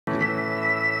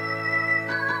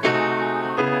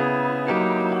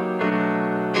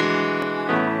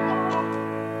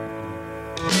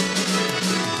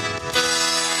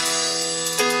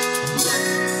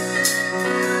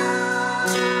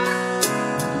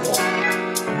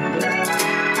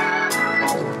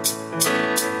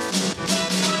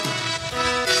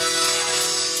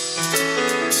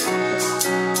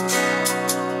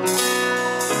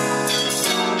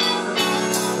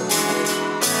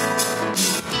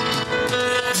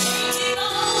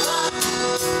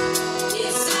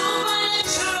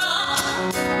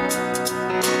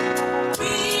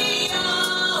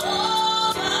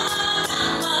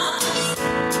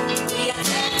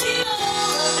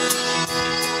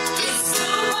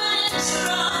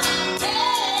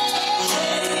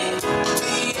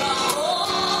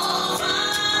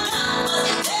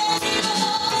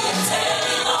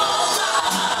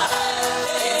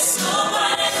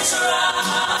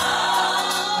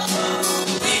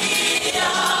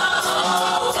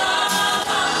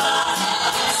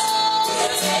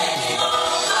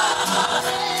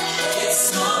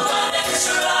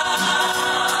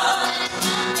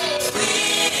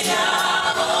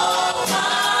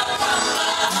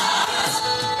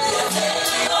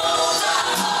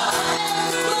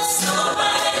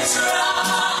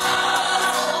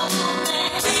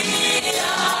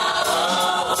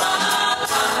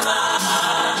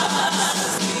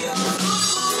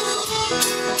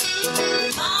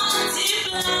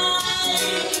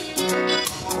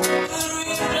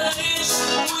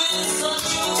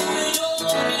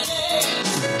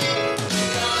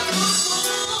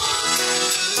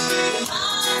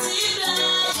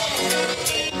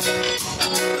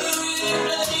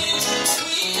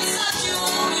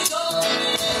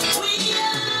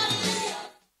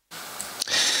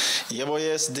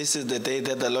yes, this is the day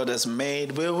that the Lord has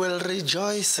made. We will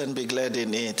rejoice and be glad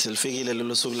in it. Lifikile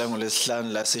lolu suku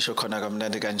langolesihlanu la sisho khona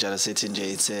kamnandi kanjalo sithi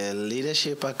nje it's a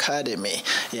leadership academy.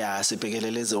 Yeah,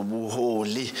 sibhekelele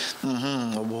ubuholi.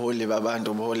 Ubuholi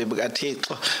babantu, ubuholi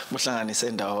bukaThixo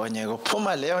buhlanganise ndawonye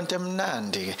kuphuma leyo nto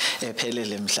emnandi ke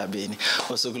ephelele emhlabeni.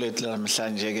 Usuku lethu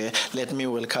namhlanje ke let me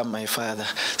welcome my father.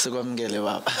 Sikwamukele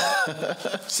baba.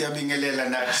 Siyabingelela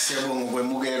nathi siyabonga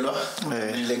ukwemukelwa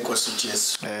lenkosi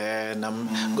uJesu.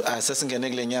 Sesingene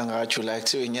kule nyanga kaJuly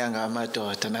kuthiwa inyanga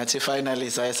yamadoda nathi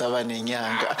finally sayesaba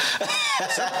nenyanga.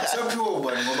 Saphiwa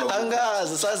ubani ngoba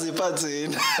angazi sazipha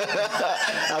thina.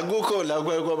 Akukho la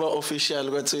kwaba official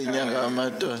kwethiwa inyanga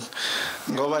yamadoda.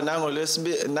 Ngoba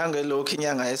nangelokho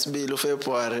inyanga yesibili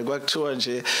uFebruary kwakuthiwa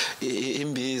nje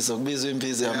imbizo kubizwa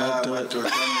imbizo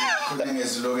yamadoda. Khona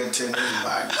ngeziloku etheni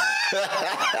imali.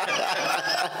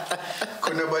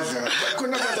 Khona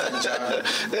badla njalo.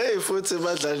 Hey futhi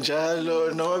badla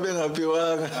njalo noma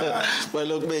bengaphiwanga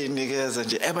balokhu beyinikeza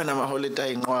nje eba nama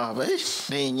holiday inqwaba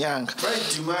nezinyanga.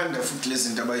 Bayidimanda futhi lezi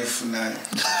zinto abayifunayo.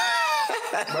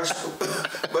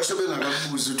 Basho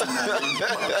bengakabuzi ukuthi unayo.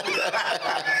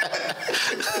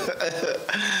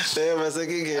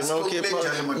 Maseke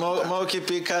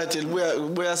mawukhipha ikhadi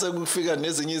libuya sekufika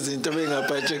nezinye izinto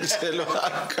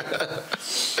bengabudgetelwanga.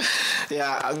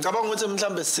 Yeah, ngicabanga ukuthi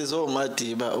mhlambe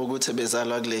sizomadiba ukuthi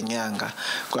bezalwa kule nyanga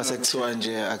kwase kuthiwa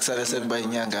nje akusale sekuba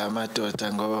inyanga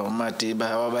yamadoda ngoba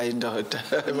umadiba wabayindoda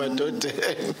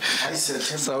emadodeni.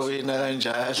 Sawina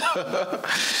kanjalo.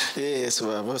 Yes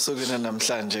baba usukina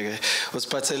namhlanje ke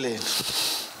usiphatheleni.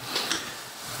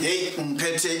 Hey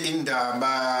ngiphethe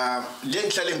indaba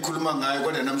lengihlale ngikhuluma ngayo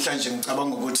kodwa namhlanje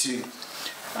ngicabanga ukuthi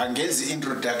angenzi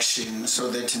introduction so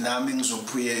that nami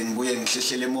ngizobuye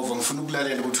ngihlehlele emuva ngifuna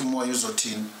ukulalela ukuthi umoya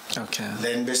uzothini. Okay.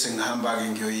 Then bese ngihamba ke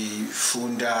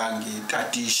ngiyoyifunda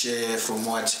ngitadishe from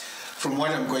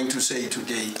what I'm going to say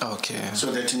today. Okay.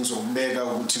 So that ngizobeka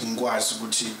ukuthi ngikwazi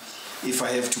ukuthi if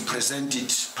I have to present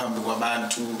it phambi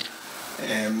kwabantu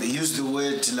use the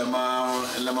word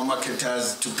lama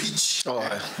marketers to pitch. Oh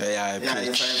yeah, I pitch.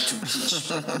 If I have to pitch.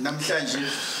 Namhlanje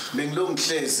bengiloko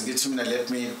ngihlezi ngithi mina let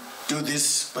me do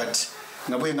this but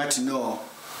ngabuye ngathi no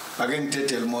ake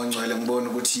ngidedele uMongcwele ngibone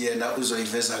ukuthi yena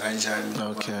uzoyiveza kanjani.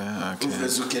 Okay.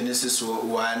 Uveza uGenesis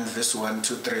 1 verse 1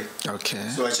 to 3. Okay.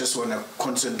 So I just want to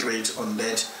concentrate on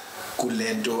that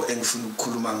kulento engifuna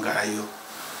ukukhuluma ngayo.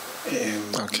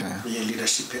 Okay.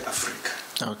 Leadership in Africa.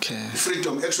 Okay.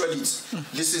 Freedom actually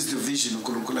this is the vision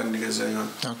uNkulunkulu anginikeza yona.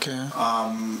 Okay.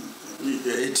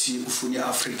 Ethi ufuna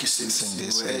Africa since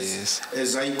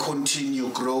as I continue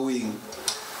growing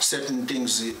certain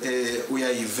things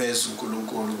uyayiveza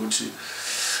uNkulunkulu ukuthi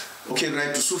okay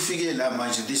right usufike la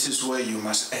manje this is where you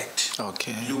must act.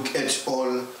 Okay. Look at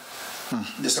all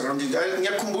the surrounding.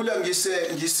 Ngiyakhumbula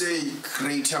ngise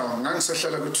Great Town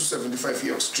ngangisahlala ku 275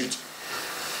 York Street.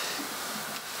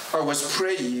 I was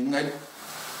praying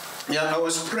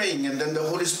and then the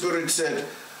Holy Spirit said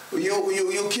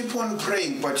you keep on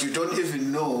praying but you don't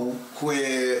even know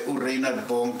where Reinhard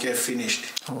Bonke finished.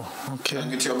 Oh, okay.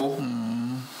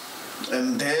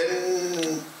 And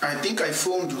then I think I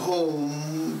phoned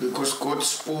home because God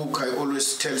spoke. I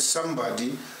always tell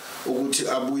somebody ukuthi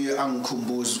abuye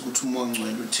angikhumbuze ukuthi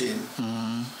uMongcwele utheni.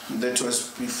 That was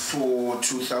before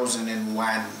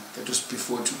 2001.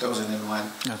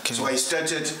 Okay. So I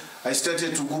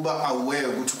started to kuba aware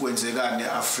ukuthi kwenzekani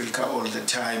eAfrica all the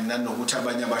time nanokuthi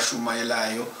abanye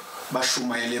abashumayelayo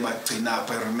bashumayele bagcina.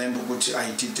 I remember ukuthi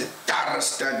I did a thorough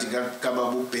study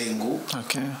kaBaba uBhengu.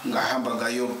 Okay. Ngahamba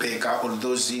ngayobheka all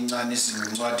those incane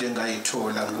izincwadi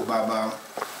engayithola ngobaba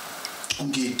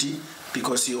uNgidi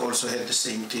because he also had the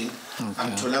same thing.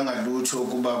 Angitholanga lutho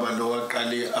kubaba lo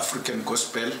waqale African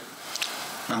gospel.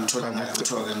 Angitholanga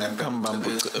lutho ke ngempela.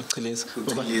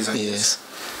 Yes.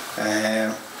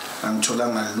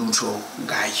 Angitholanga lutho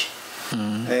ngaye.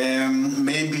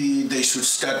 Maybe they should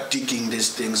start digging these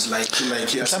things like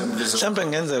assemblies. Mhlawumbe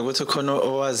ngenzeka ukuthi khona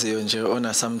owaziyo nje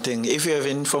ona something. If you have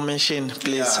information,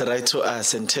 please write to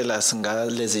us and tell us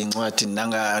ngalezi incwadi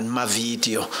nangama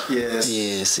video.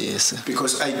 Yes.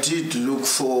 Because I did look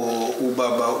for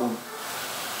ubaba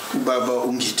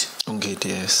Ungidi. Ungidi,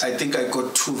 yes. I think I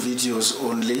got 2 videos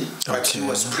only, but he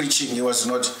was preaching. He was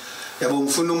not. Yabo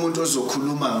ngifuna umuntu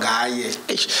ozokhuluma ngaye.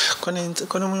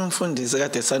 Khona umunye umfundisi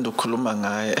kade esanda ukukhuluma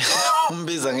ngaye.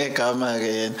 umbiza ngegama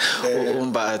ke yena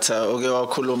umbatha oke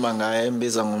wakhuluma ngaye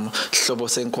embiza ngomhlobo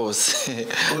senkosi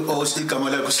igama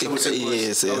lakho sihlobo senkosi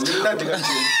yes awulimnandi kanje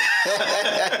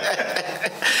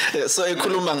so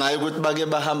ekhuluma ngaye ukuthi bake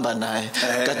bahamba naye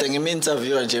kade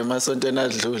ngimi-interview nje emasontweni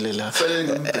adlule la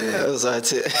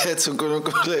uzathi ethi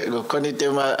uNkulunkulu ngokhona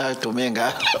itema adume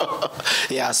ngalo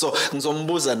yeah so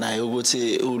ngizombuza naye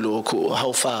ukuthi ulokhu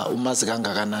how far umazi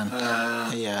kangakanani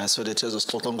yeah so that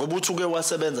ezosixoxa ngoba uthi uke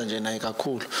wasebenza nje naye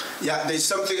kakhulu yeah there's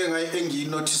something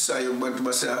engiyinotisayo kubantu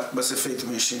base Faith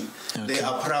Mission they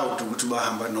are proud ukuthi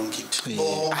bahamba noNgidi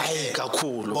hayi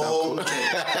kakhulu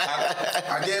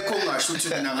akekho ngasho ukuthi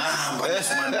mina ngahamba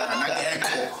nesimandana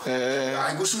akekho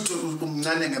ayikusho ukuthi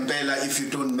umncane ngempela if you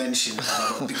don't mention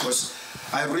because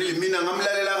I really mina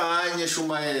ngamlalela nganye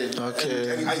Shumayeli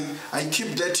I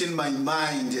keep that in my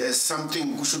mind as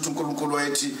something kusho ukuthi uNkulunkulu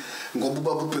wayethi ngoba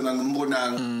ubaba uBhenga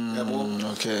ngimbonanga yabo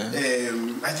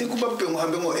I think ubaba uBhenga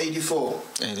uhambe ngo84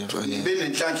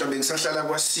 benenhlanhla bengisahlala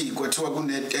kwaSiko kwathiwa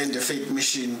kunetende Faith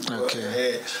Mission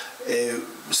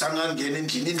sangangena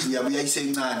endlini indlu yabo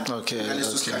yayisencane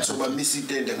ngaleso sikhathi soba miss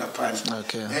itende ngaphandle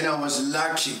and I was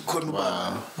lucky khona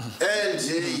ubaba and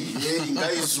hey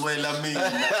ngayizwela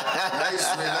mina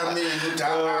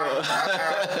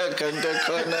kanti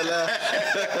khona la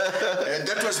and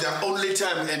that was the only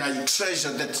time and I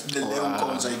treasure that the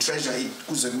Leoncons I treasure it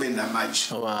kuze kube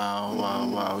namanje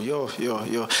wow yo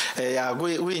yeah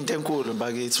kuyinto enkulu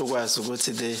bakithi ukwazi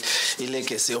ukuthi the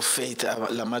legacy of faith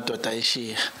lamadoda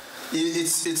ayishiya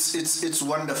it's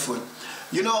wonderful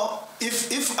you know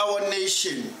if our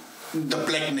nation the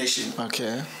black nation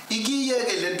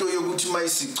ikiyeke lento yokuthi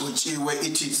mayisigcotshiwe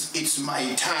it's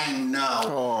my time now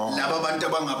laba abantu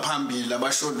abangaphambili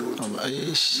abashodutho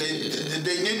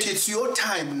they need it's your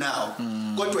time now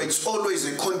kodwa it's always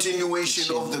a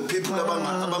continuation of the people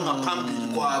abangaphambili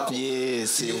kwakho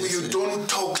you don't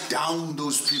talk down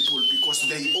those people because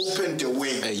they opened the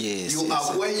way you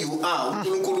are where you are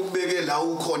uNkulunkulu kubeke la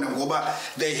ukhona ngoba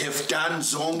they have done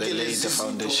zonke lezi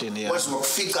zinto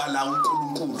wazokufika la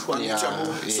uNkulunkulu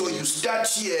so you start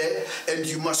here and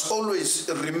you must always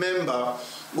remember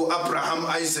Abraham,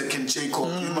 Isaac and Jacob.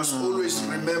 You must always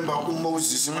remember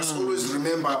Moses. You must always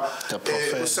remember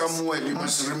Samuel. You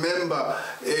must remember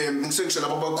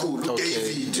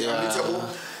David. You understand?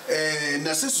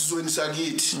 Yes.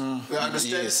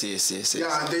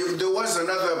 Yeah, there was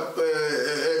another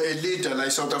a leader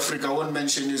like South Africa, I won't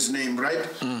mention his name, right?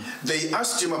 They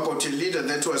asked him about a leader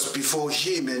that was before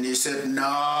him and he said,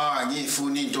 I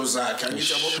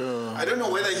don't know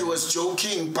whether he was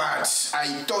joking, but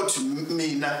I thought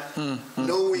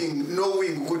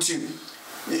knowing Gucci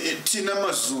Tina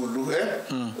Mazulu,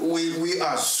 we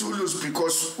are Zulus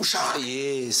because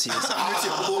yes.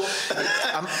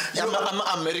 I'm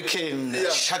American.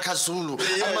 Shaka Zulu.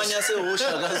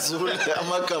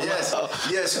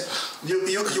 Yes. You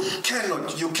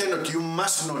cannot. You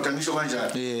must not.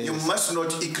 You must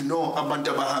not ignore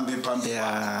abantu abahambe phambili.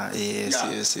 Yes.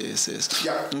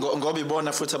 Ngoba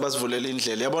ibona futhi abazivulela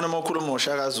indlela. Yabona mawukhuluma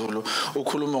ngoShaka Zulu,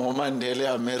 ukhuluma ngoMandela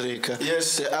eAmerica.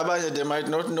 Yes. Abanye they might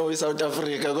not know South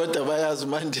Africa. Kodwa bayazi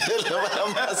uMandela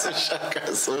bayamazi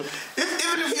Shaka Zulu.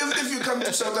 Even if you come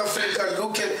to South Africa,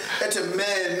 look at a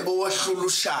man owahlula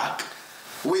uShaka.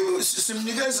 We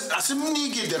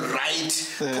simniki the right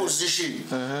position.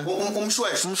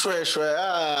 Umshweshwe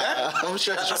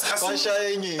washaya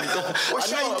inyinto.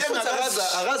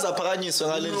 Akaza phakanyiswa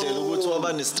ngalendlela ukuthi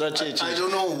waba ne strategy. I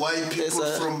don't know why people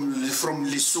from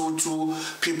Lesotho,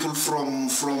 people from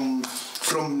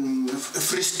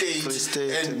Free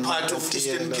State and part of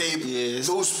Eastern Cape,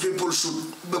 those people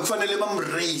should kufanele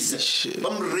bamraise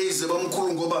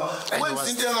bamkhulu ngoba wenza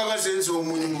into engakazenzi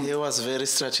omunye. He was very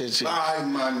strategic.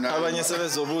 Man abanye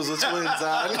sebezobuza ukuthi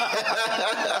wenzani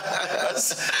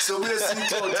so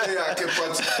besithothe yakhe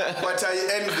but I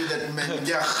envy that man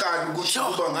ngiyahana ukuthi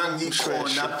kuba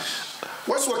ngangikhona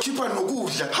wasiwakhipha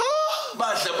nokudla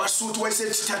badla basuthi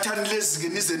wayesethi thathani lezi ke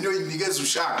nize niyoyinikeza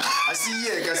uShaka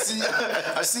asiyeke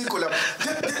asikho la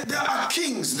there are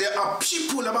kings, there are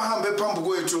people abahambe phambi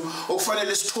kwethu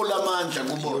okufanele sithola amandla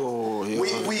kubona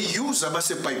we use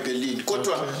abasebhayibhelini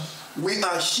kodwa we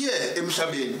are here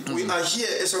emhlabeni. We are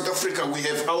here in South Africa. We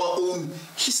have our own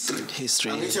history. Yes.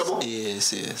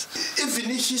 Even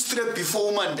history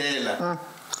before Mandela.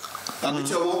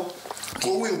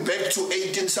 Going back to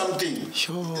 18 something.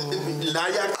 La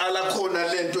yaqala khona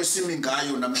lento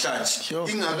esimingayo namhlanje.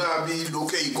 Ingakabi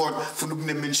lokho eyikona ufuna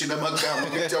ukumention amagama.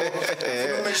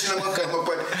 Ufuna ukumention amagama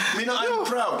but mina I'm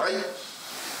proud.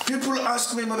 People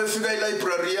ask me mabefika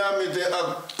library yami, there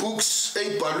are books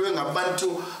ebhalwe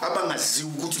ngabantu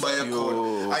abangaziwa ukuthi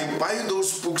bayakhona. I buy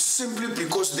those books simply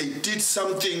because they did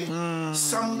something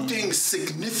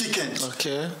significant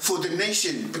for the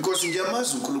nation, because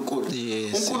ngiyamazi uNkulunkulu.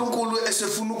 uNkulunkulu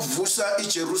esefuna ukuvusa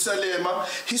iJerusalem,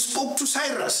 he spoke to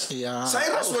Cyrus.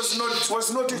 Cyrus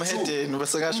was not a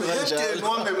Jew. Umhedeni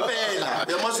wangempela.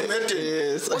 Yamazi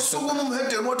umhedeni. Osukuma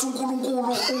umhedeni wathi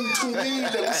uNkulunkulu ungithumile,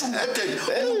 kusho umhedeni.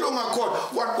 Umuntu ongakhona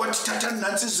wathi thatha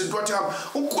nansi izinto wathi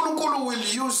uNkulunkulu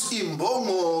will use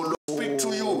imbongolo speak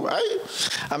to you.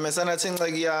 Amesana athi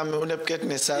inceki yami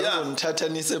uNebukadnezar ungithatha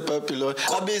nise eBabylon.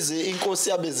 Abizi inkosi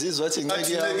yabezizwa athi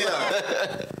inceki yami.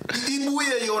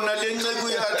 Ibuye yona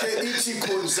lenceki yakhe ithi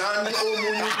khonzani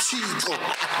omunye uThixo.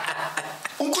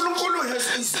 uNkulunkulu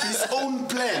has his own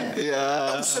plan.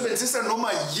 Usebenzisa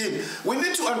noma yini. We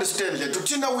need to understand that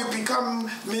uthina we become,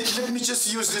 let me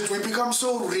just use it, we become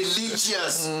so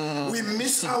religious. We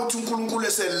miss out uNkulunkulu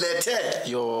eselethe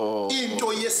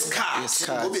into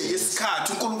yesikhathi ngobe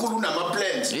yesikhathi uNkulunkulu unama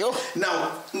plans.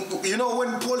 Now you know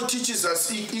when Paul teaches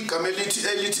us igama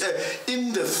elithi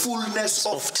in the fullness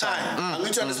of time. I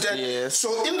need to understand.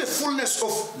 So in the fullness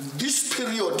of this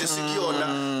period esikuyona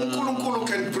uNkulunkulu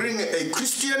can bring a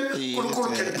Christian,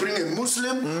 uNkulunkulu can bring a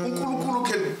Muslim, uNkulunkulu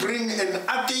can bring an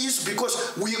atheist,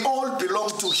 because we all belong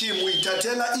to him. We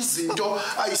thathela izinto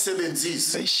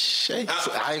ayisebenzise.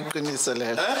 Ayiqinise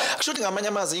lelo. Kusho ukuthi ngamanye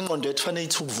amazwi ingqondo yethu fanele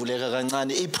ithi ukuvuleka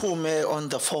kancane iphume on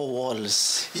the four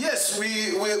walls. Yes,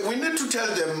 we need to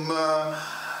tell them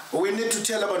we need to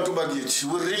tell abantu bakithi.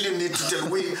 We really need to tell.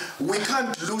 We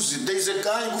can't lose it. There's a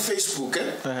guy on Facebook.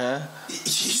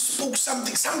 He spoke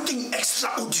something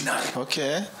extraordinary.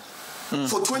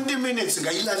 For 20 minutes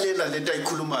ngayilalela lento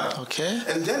ayikhulumayo.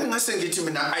 And then ngase ngithi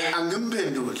mina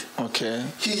angimphendule.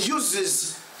 He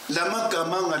uses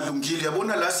lamagama angalungile,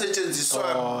 yabona la setshenziswa.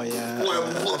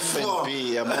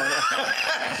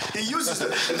 He uses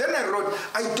it. And then I wrote,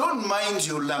 I don't mind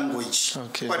your language,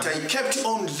 but I kept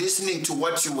on listening to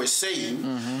what you were saying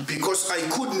because I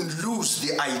couldn't lose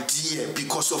the idea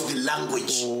because of the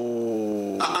language.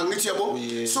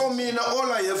 So mina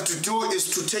all I have to do is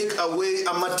to take away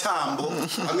amathambo.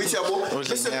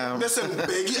 Listen,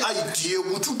 begi idea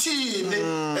ukuthi uthini,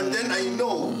 and then I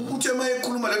know ukuthi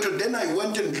mayekhuluma letho. Then I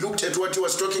went and looked at what he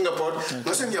was talking about.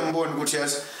 Ngase ngiyambona ukuthi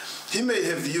yes, he may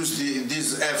have used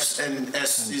these F's and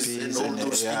S's and all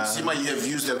those things. He might have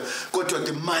used them. Go to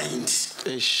the mind.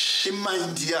 The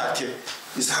mind yakhe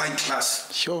is high class.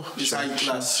 It's high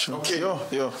class. Okay. No.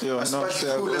 Let's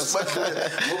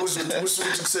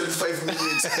 5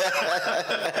 minutes.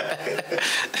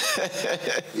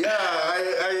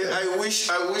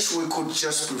 I wish we could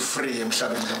just be free.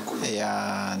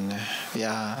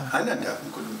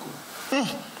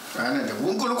 Inanda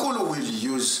uNkulunkulu will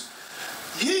use.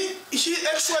 He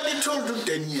actually told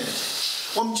Daniel,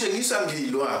 "Wamtshengisa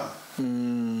ngilwa."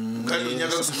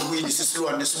 Ngalunyaka kusukuyini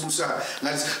sisilwane sibusa.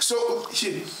 So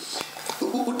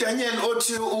uDaniel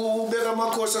othi ubeka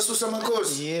amakhosi asusa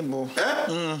amakhosi. Yebo.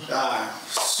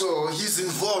 So he's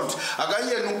involved.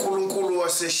 Akayena uNkulunkulu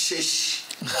wasesheshi.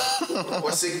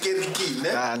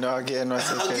 Wasekerikile. No again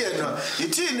wasekerikile.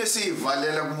 Ithini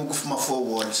sivalela kuma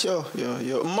forward.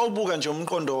 Mawubuka nje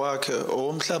umqondo wakhe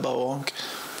owomhlaba wonke.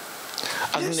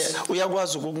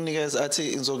 Uyakwazi ukukunikeza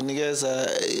athi ngizokunikeza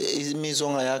imizwa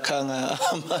ongayakhanga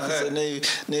amaze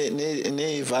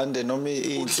nezivande noma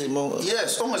insimo.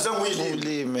 Yes, ongazange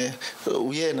uyilime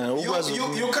uyena ukwazi.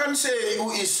 You can't say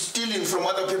who is stealing from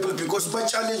other people because ba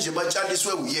challenge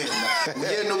bachaliswe uyena.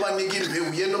 Uyena obanikile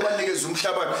uyena obanikeza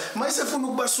umhlaba. Mayisefuna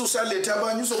ukubasusa letha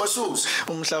abanye uzobasusa.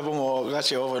 Umhlaba ngoka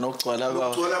Jehova nokugcwala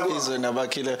kwawo izwe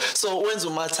nabakhile. So wenza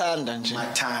umathanda nje.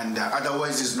 Mathanda,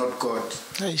 otherwise is not God.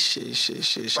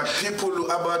 But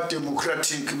people about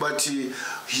democratic, but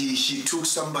he took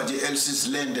somebody else's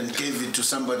land and gave it to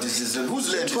somebody else's land. Whose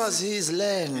land? It was his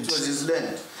land. It was his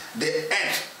land. The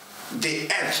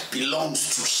earth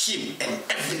belongs to him and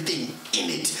everything in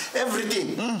it.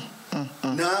 Everything.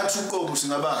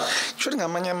 Sho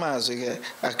ngamanye amazwi ke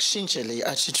akushintshe le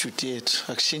attitude yethu,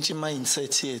 akushintshe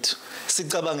mindset yethu.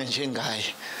 Sicabange njengaye.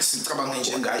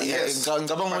 Yes.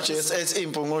 Ngicabanga ukuthi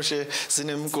impunghoshe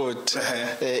zinemgodi,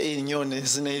 inyoni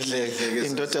zinedleke,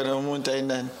 indodana yomuntu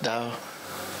ayinandawo.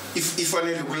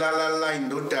 Ifanele ukulala la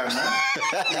indodana,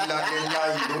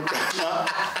 ilale indodana,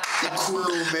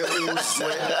 ikhulume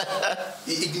uzwe,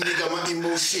 ikunika ama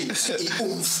emotions,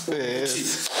 iumfu.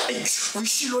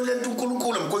 Uyishilo lento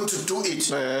uNkulunkulu I'm going to do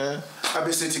it.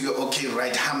 Abesethi ke okay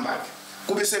right, hamba.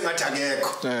 kube sengathi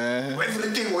akekho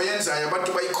everything oyenzayo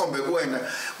abantu bayikhombe kuwena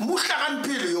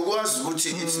muhlakaniphile yokwazi ukuthi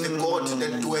it's the God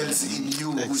that dwells in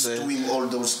you who's doing all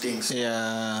those things.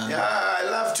 Yeah, I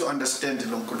love to understand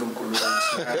lo nkulunkulu.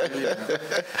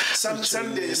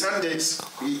 Sundays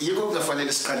yiko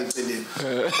kungafanele siqale eceleni.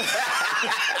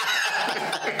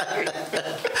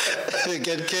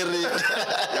 Get carried.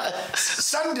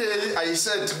 Sunday I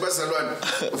said bazalwane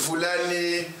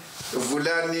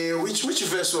Vulani, which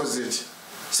verse was it?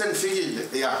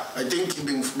 Sengifikile. Yeah, I think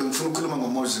bengifuna ukukhuluma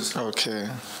ngoMoses. Okay.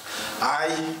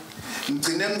 Hayi,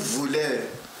 ngicine ngivule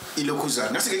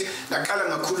ilokhuzana. Ngasithi ngaqala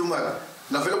ngakhuluma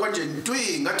ngavela kwanje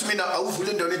ntwi ngathi mina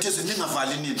awuvule endaweni ethize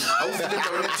ningavali nini. Awuvule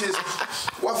endaweni ethize.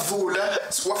 Wavula,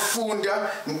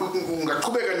 wafunda,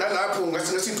 ngaqhubeka nalapho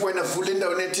ngasithi wena vule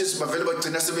endaweni ethize bavele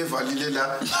bagcina sebevalile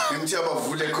la. Ngithi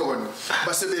abavule khona.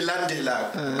 Base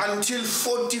belandela until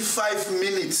 45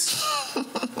 minutes.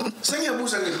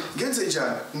 Sengiyabuza ngenze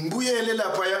njani ngibuyele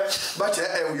lapha ya bathi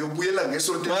uyobuyela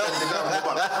ngesonto elandelayo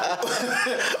ngoba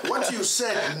what you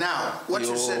said now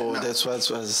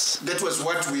that was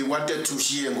what we wanted to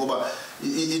hear ngoba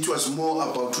it was more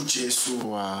about uJesu.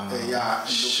 Yeah,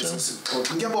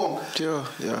 ngiyabonga.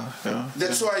 Yeah.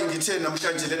 That's why ngithe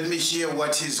namhlanje let me hear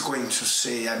what he's going to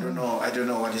say. I don't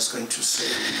know what he's going to say.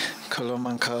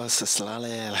 Khuluma Nkosi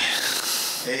silalela.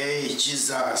 Hey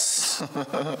Jesus.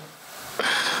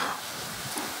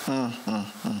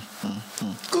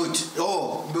 Good.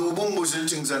 Oh, bewubumbuza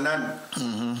ukuthi ngizanani.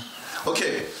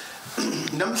 Okay.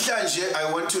 Namhlanje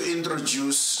I want to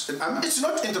introduce it's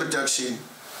not introduction.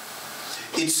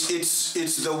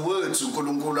 It's the words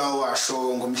uNkulunkulu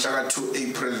awasho ngomhla ka2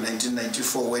 April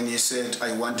 1994 when he said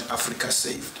I want Africa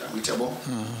saved.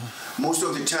 Most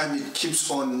of the time it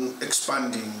keeps on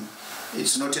expanding.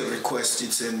 It's not a request,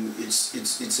 it's an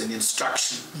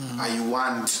instruction. I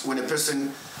want. When a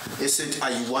person said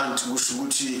I want,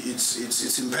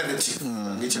 it's imperative.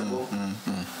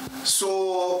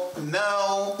 So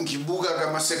now ngibuka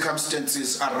kama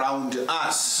circumstances around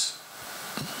us.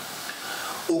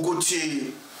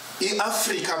 Uguti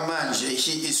Africa manje,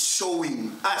 he is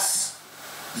showing us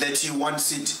that he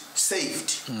wants it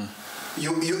saved.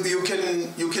 You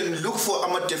can look for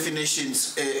our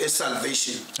definitions as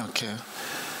salvation. Okay.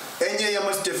 Enye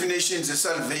yama definitions as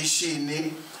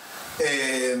salvation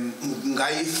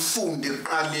ngayifunde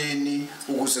eqaleni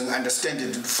ukuze ngiunderstand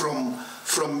it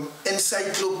from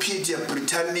Encyclopedia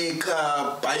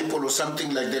Britannica Bible or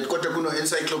something like that. Kodwa kuno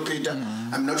encyclopedia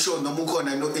I'm not sure noma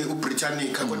ukhona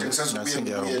uBritannica kodwa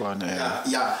ngisazobuya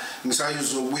yeah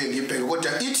ngisayobuya ngibheke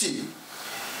kodwa ithi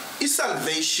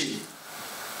isalvation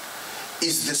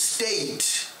is the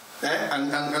state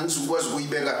angizukwazi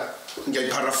ukuyibeka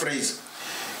ngiyaparaphrase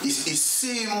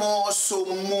isimo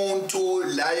somuntu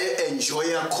la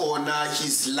enjoya khona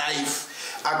his life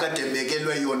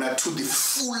akadebekelwe yona to the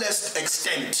fullest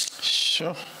extent.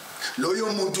 Sure.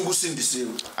 Loyo muntu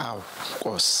kusindisiwe. Aw,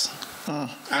 Nkosi.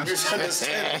 Understand?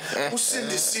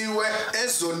 Usindisiwe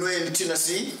ezonweni thina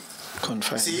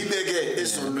siyibeke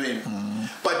ezonweni.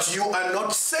 But you are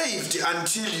not saved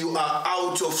until you are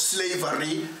out of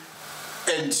slavery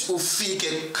and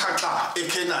ufike khaxa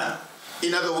eKenani.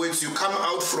 In other words, you come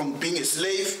out from being a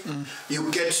slave,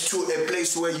 you get to a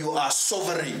place where you are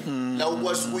sovereign.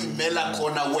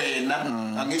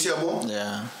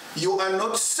 Yeah. You are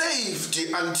not saved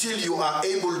until you are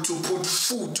able to put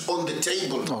food on the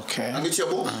table. Okay.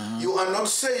 You are not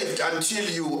saved until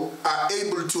you are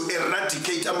able to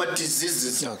eradicate our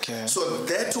diseases. Okay. So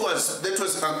that was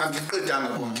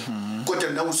kodwa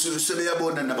nawo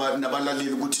sebeyabona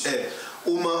nabalaleli ukuthi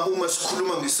uma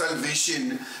sikhuluma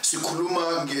ngesalvation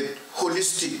sikhuluma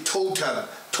ngeholistic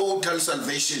total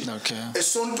salvation. Okay.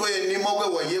 Esontweni moke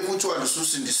wayeka utshwala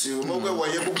ususindisiwe, moke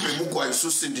wayeka ubhema ugwayi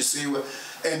ususindisiwe,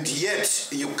 and yet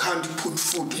you can't put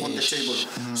food on the table.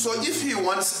 So if he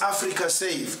wants Africa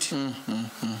saved,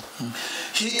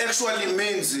 he actually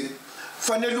means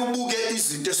fanele ubuke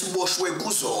izinto esiboshwe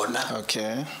kuzona.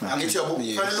 Okay. Angithi yabo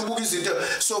fanele ubuke izinto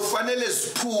so fanele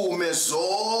ziphume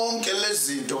zonke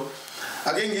lezinto.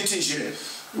 Ake ngithi nje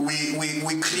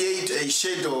we create a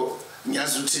shadow.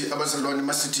 Ngiyazi ukuthi abazalwane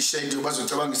masithi shadow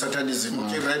bazocabanga isatanism,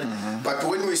 okay, right? But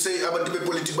when we say abantu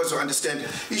bepolitics bazo understand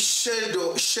is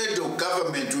shadow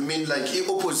government, we mean like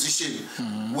opposition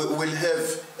will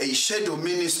have a shadow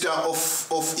minister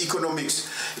of economics,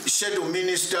 shadow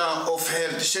minister of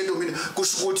health, shadow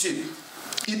kusho ukuthi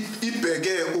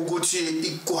ibheke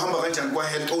ukuthi kuhamba kanjani kwa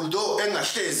health, although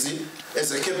engahlezi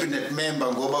as a cabinet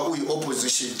member ngoba uyi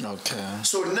opposition. Okay.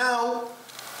 So now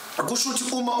akusho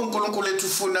ukuthi uma uNkulunkulu ethu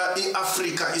ufuna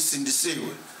iAfrica isindisiwe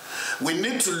we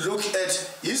need to look at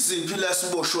iziphi la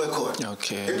siboshwe khona.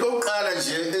 Okay. Into oqala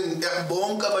nje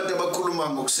bonke abantu abakhuluma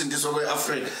ngokusindiswa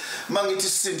kweAfrika. Mangithi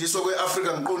sisindiswa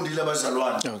kweAfrika ngiqondile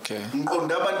abazalwane. Okay.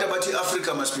 Ngiqonda abantu abathi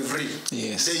Africa must be free.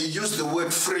 Yes. They use the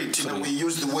word free, we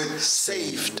use the word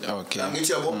saved. Okay.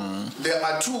 Angithi yabo, there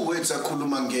are two words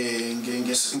akhuluma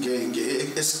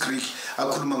nge-Greek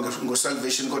akhuluma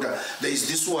ngo-salvation kodwa there is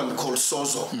this one called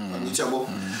sozo. Angithi yabo.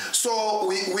 So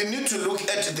we need to look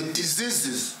at the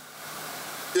diseases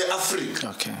in Africa.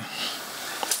 Okay.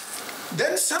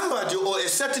 Then somebody or a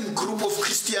certain group of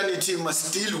Christianity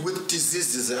must deal with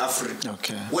diseases in Africa.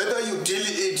 Okay. Whether you deal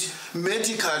it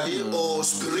medically or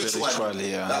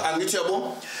spiritually. Yeah. And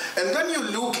then you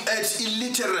look at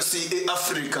illiteracy in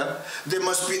Africa, there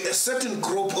must be a certain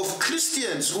group of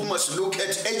Christians who must look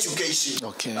at education.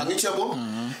 Okay.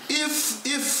 If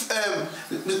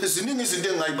ziningi izinto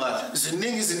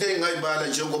engayibala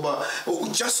njengoba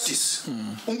justice.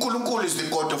 uNkulunkulu is the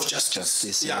God of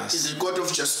justice. Yeah, yes. is the God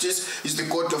of justice, is the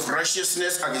God of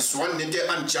righteousness, against one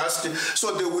unjust.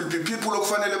 So there will be people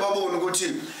okufanele babone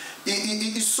ukuthi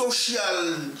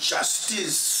i-social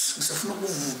justice ngisafuna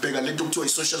ukubheka lento kuthiwa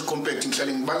i-social compact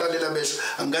ngihlale ngibalalela besho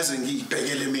angaze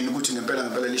ngiyibhekele mina ukuthi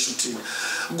ngempela lisho uthini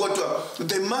kodwa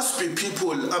there must be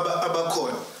people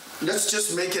abakhona. Let's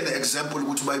just make an example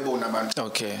ukuthi bayibona abantu.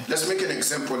 Okay. Let's make an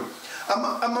example.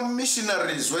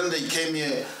 Missionaries when they came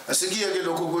here asikiyeke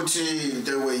lokho ukuthi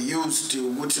they were used to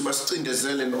ukuthi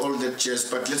basicindezele and all that jazz,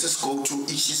 but let us go to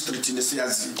history thina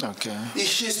siyazi. Okay.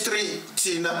 History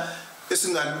thina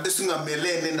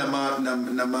esingamelene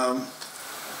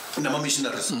nama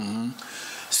missionaries.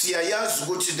 Siyayazi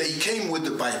ukuthi they came with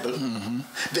the Bible.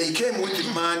 They came with the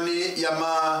money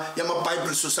yama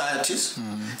Bible societies.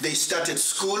 They started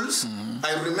schools.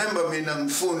 I remember mina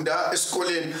ngifunda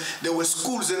esikoleni there were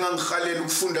schools engangihalela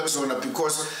ukufunda kuzona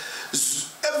because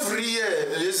every year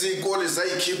lezi ikole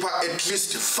zayikhipha at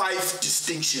least 5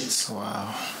 distinctions.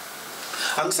 Wow.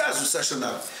 Angisazi usasho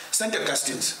na St.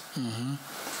 Augustine's.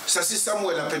 Sasi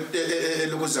Samuel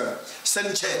lokuzana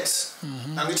Sanchez.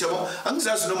 Angithi yabo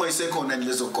angizazi noma isekhona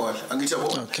lezo kole. Angithi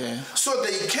yabo. Okay. So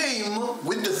they came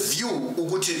with the view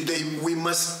ukuthi we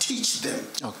must teach them.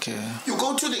 Okay. You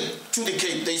go to the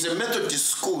Cape, there is a Methodist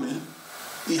school,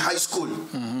 a high school.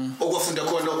 Okwafunda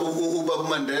khona uBaba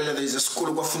Mandela, there is a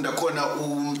school okwafunda khona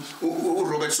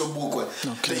uRobert Sobukwe.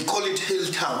 Okay. They call it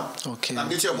Hilltown. Okay.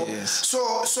 Yes.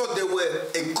 So there were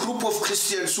a group of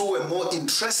Christians who were more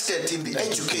interested in the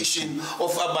education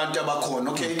of abantu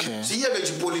abakhona. Okay.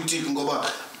 Siyeke politics ngoba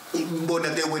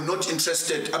they were not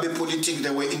interested abe-politic, they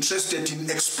were interested in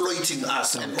exploiting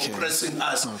us and oppressing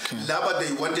us. Laba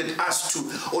they wanted us to,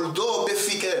 although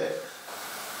befike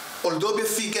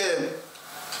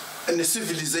in the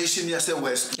civilization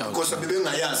yase-West, because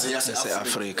bebengayazi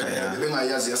yase-Africa.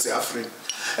 Bebengayazi yase-Africa.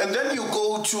 And then you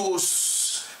go to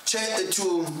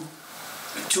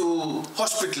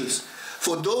hospitals.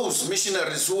 For those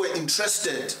missionaries who were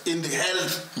interested in the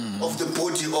health of the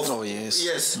body of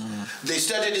yes. They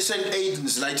started in St.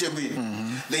 Aidan's,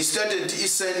 they started in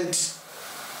St.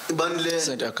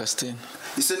 Augustine.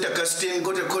 St. Augustine,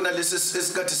 got a corner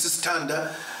esikhathi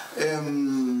sisithanda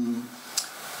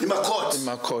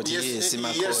Imakot, yes,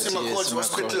 Imakot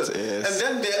Hospital. Yes. And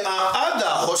then there are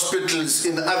other hospitals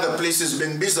in other places.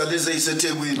 Bengibiza lezi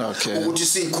iseThekwini ukuthi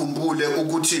sikhumbule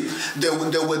ukuthi there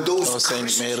were those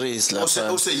St. Mary's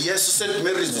lapha. Yes, St.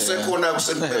 Mary's sekhona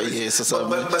St. Mary's.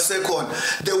 Basekhona.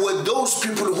 There were those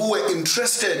people who were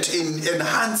interested in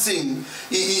enhancing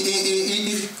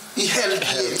health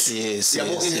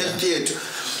yethu.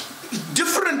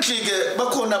 Differently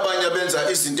bakhona abanye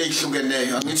abenza izinto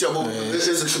ezihlukeneyo angithi yabo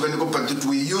ezihlukene but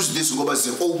we use this ngoba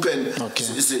ze open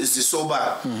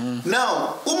zisoba.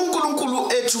 Now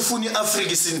uNkulunkulu ethu ufuna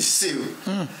iAfrika isindisiwe.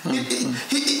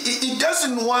 He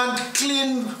doesn't want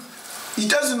clean, he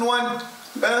doesn't want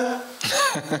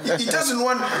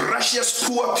Russia's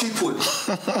poor people.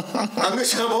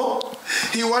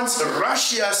 He wants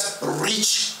Russia's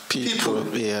rich people.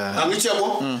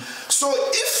 So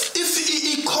if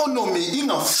economy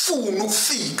ingafuni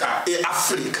ukufika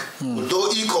eAfrica,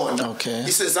 though ikhona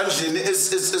isezandleni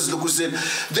ezilokuzeni,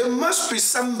 there must be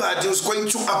somebody who's going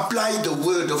to apply the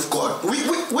word of God. We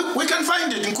can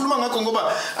find it. Ngikhuluma ngakho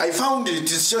ngoba I found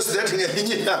it. It's just that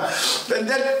and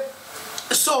then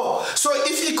so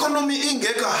if economy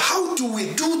ingeka, how do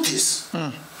we do this?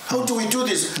 How do we do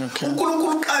this?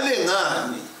 uNkulunkulu uqale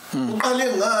ngani?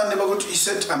 He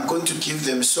said, I'm going to give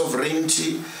them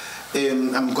sovereignty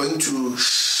I'm going to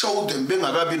show them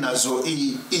bengakabi nazo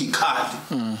ikhali.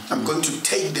 I'm going to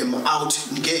take them out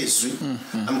ngezwi.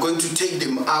 I'm going to take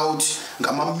them out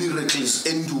ngama miracles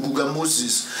enduku ka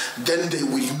Moses. Then they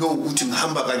will know ukuthi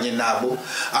ngihamba kanye nabo.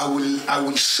 I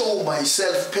will show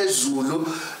myself phezulu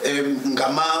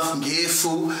ngama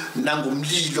ngefu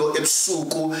nangumlilo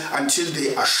ebusuku until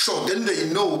they are sure. Then they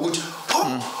know ukuthi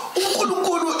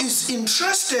uNkulunkulu is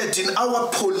interested in our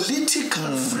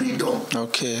political freedom.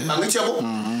 Okay.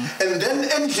 And then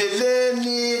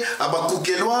endleleni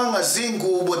abagugelwanga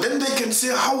zingubo, then they can see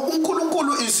how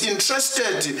uNkulunkulu is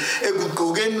interested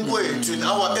ekugqokeni kwethu in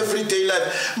our everyday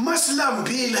life.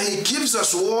 Masilambile, he gives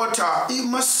us water.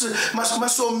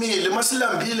 Masomile,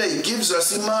 masilambile, he gives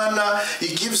us imana,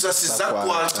 he gives us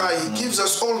izagwata, he gives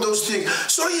us all those things.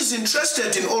 So he's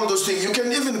interested in all those things. You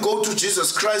can even go to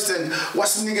Jesus Christ and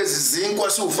wasinikeza izinkwa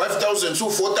su 5,000 su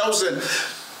 4,000.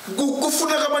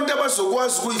 Kufuneka abantu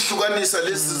abazokwazi ukuyihlukanisa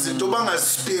lezi zinto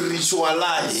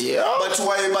bangaspiritualize but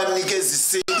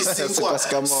wayebanikeza isinkwa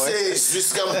sezwi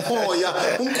sikamoya.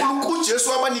 uNkulunkulu Jesu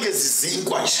wabanikeza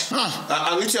izinkwa nje.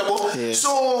 Angithi yabo.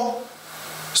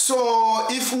 So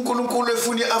if uNkulunkulu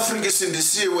efuna iAfrika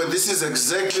isindisiwe, this is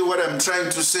exactly what I'm trying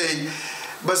to say.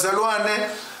 Bazalwane,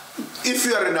 if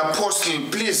you are an apostle,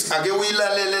 please ake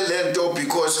uyilalele lento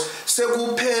because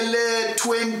sekuphele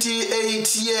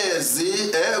 28 years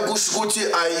kusho ukuthi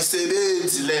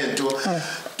ayisebenzi lento.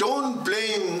 Don't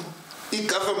blame the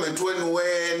government when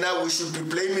we should be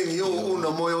blaming you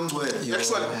unomoya ongcwele.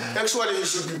 Actually you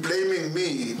should be blaming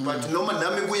me, but noma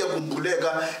nami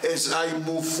kuyakumbuleka as I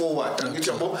move forward.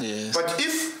 Yes. But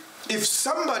if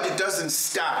somebody doesn't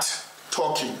start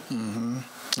talking,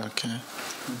 okay,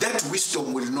 that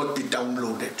wisdom will not be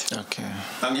downloaded. Okay.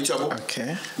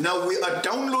 Now we are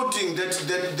downloading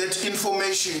that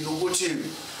information.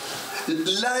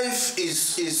 Life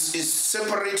is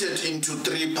separated into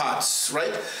 3 parts,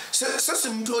 right?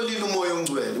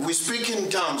 We speak in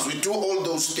tongues, we do all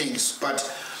those things,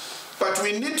 but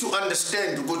we need to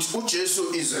understand that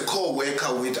Jesus is a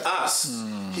co-worker with us.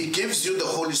 He gives you the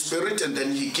Holy Spirit, and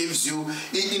then he gives you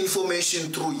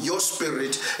information through your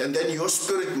spirit, and then your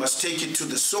spirit must take it to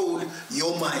the soul,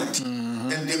 your mind,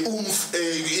 and the oomph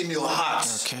in your heart.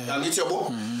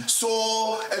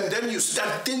 So, and then you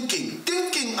start thinking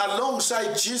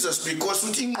alongside Jesus, because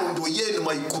ingqondo yenu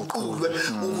mayiguqulwe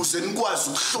ukuze nikwazi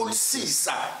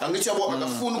ukuhlolisisa.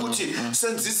 Akafuni ukuthi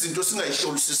senze izinto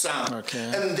singayihlolisisanga.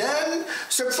 And then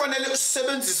sekufanele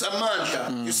usebenzise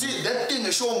amandla. You see that thing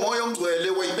esho umoya ongcwele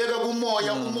wayibeka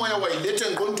kumoya, umoya wayiletha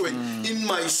engqondweni in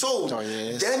my soul.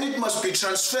 Then it must be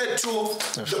transferred to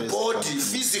the body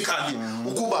physically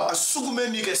ukuba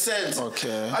asukumenike sense.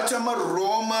 Athi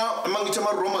amaRoma, mangithi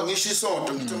amaRoma ngisho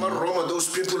isonto, ngithi amaRoma, those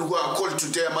people who are called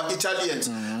today Italians.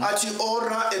 Ati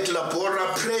ora et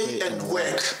labora, pray and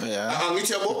work.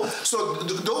 So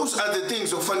those are the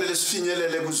things okufanele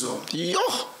sifinyelele kuzona. Yo,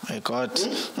 my God.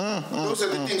 Those are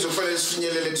the things okufanele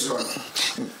sifinyelele kuzona.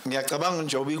 Ngiyacabanga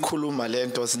nje ubikhuluma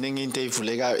lento siningi into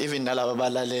eyivulekayo, even nalabo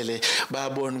abalalele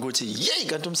bayabona ukuthi yey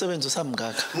kanti umsebenzi usami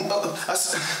ngaka.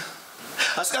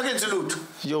 Asikakenzi lutho.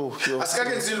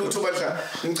 Asikakenzi lutho badla.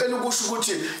 Ngicela ukusho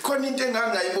ukuthi khona into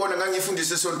engangayibona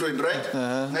ngangifundisa esontweni, right?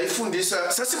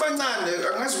 Ngayifundisa sasibancane,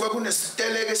 angazi kwa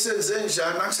kunesiteleke senze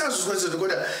njani, akusazi ukwenzela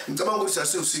kodwa ngicabanga ukuthi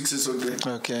sasiwu6 esontweni.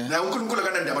 Okay. Na uNkulunkulu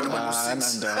akanandaba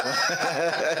nabantu6.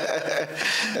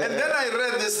 And then I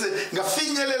read this,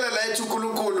 ngafinyelela la ethi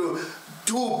uNkulunkulu,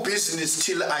 do business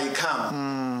till I come.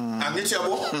 Angithi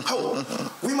yabo, how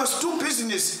we must do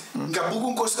business. Ngabuka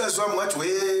unkosikazi wami ngathi we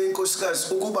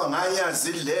nkosikazi ukuba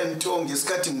ngayazi lento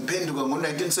ngesikhathi ngiphenduka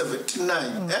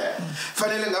ngo1979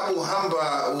 fanele ngabe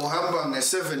uhamba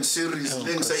nge7 series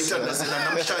lengisayithandazela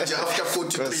namhlanje after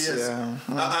 43 years.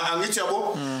 Angithi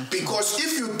yabo, because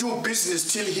if you do business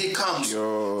till he comes,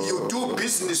 you do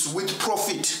business with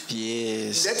profit.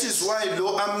 Yes. That is why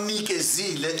lo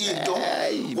amnikezile into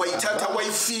wayithatha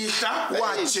wayifihla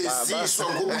wajeziswa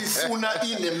ngokuyifuna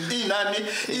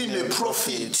ine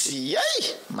profit.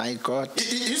 Yay, my God.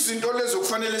 Izinto lezo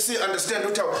kufanele si understand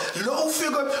ukuthi lo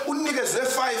ufika unikezwe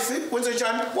 5 wenze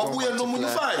njani wabuya nomunye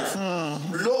 5.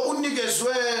 Lo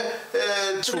unikezwe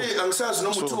 3 angisazi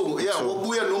noma 2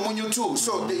 wabuya nomunye 2.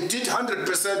 So they did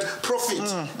 100% profit.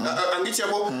 Angithi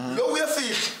yabo lo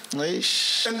uyafika.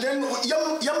 And then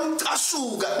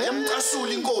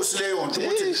yamcasula inkosi leyo nto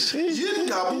ukuthi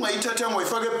yindaba ungayithatha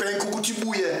ngoyifaka ebank ukuthi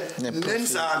ibuye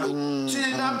nenzalo.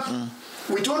 Thina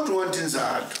we don't want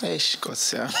inzalo.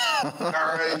 Nkosi ya.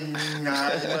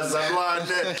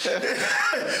 Bazalwane.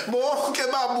 Bonke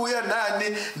babuya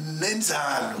nani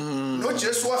nenzalo. No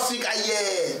Jesu wafika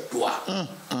yedwa.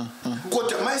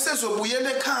 kodwa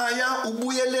mayisezobuyela ekhaya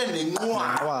ubuyele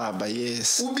nenqwaba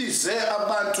yes ubize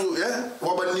abantu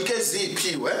wabanikeza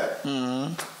iphiwe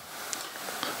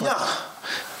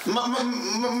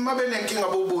mabe nenkinga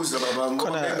bobuza baba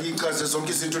ngoba ngichaze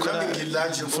zonke izinto nami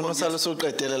ngilanje ufuna usale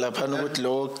usuqedele lapha ukuthi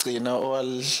lo ogcina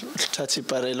owalithatha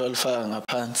iparelo alifaka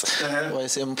ngaphansi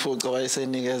wayesemphuca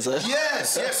wayesenikeza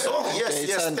yes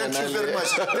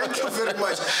thank you very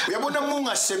much uyabona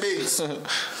ungasebenzi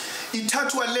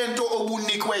ithathwa lento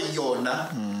obunikwe yona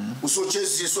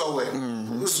usojeziswa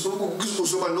wena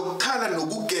uzoba nokukhala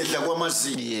nokugedla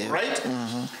kwamazinyo right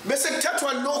bese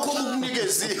kuthathwa lokho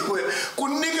okunikeziwe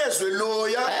kunikezwe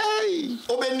loya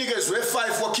obenikezwe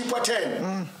 5 wakhipha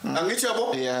 10 angithi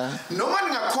yabo noma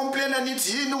ningacomplaina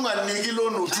nithi yini unganiki lo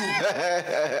no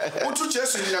 2 uthi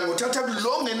uJesu mina ngothatha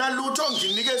lo ngenalutho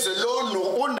nginikeze lo no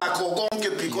onakho konke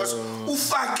because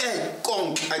ufake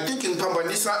konke I think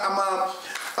ngiphambanisa ama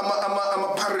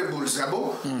parables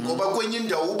yabo ngoba kwenye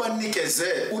indawo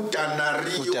ubanikeze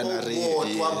udanariyo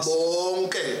kodwa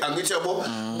bonke angithi yabo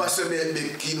base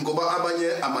begini ngoba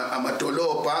abanye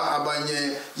amadolobha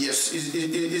abanye yes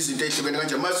izinto ezihlukene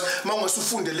kanje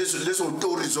mawungasufunde lezo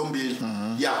stories zombili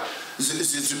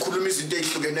zikhuluma izinto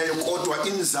ezihlukeneyo kodwa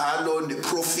inzalo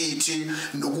neprofit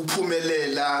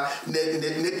nokuphumelela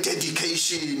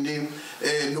nededication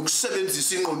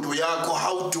nokusebenzisa ingqondo yakho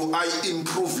how do I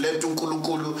improve lento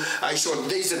uNkulunkulu I showed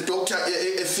there is a doctor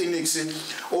Phoenix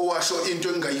owasho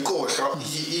into engayikhohlwa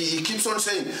he keeps on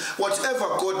saying whatever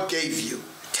God gave you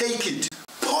take it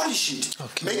polish it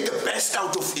make the best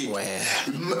out of it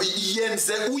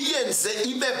uyenze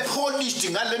ibe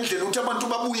polished ngalendlela ukuthi abantu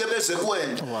babuye beze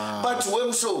kuwena but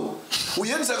wemso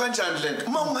uyenza kanjani lento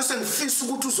uma ungase ngifisa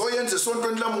ukuthi uzoyenza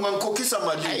esontweni lami ungangikhokhisa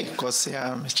malini Nkosi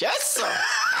yami yes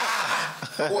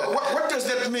what does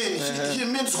that mean he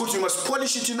means ukuthi you must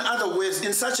polish it in other ways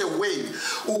in such a way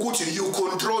ukuthi you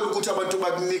control ukuthi abantu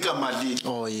bakunika malini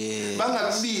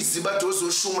bangakubizi bathi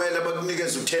ozoshumayela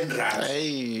bakunikeza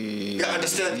u10 you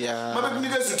understand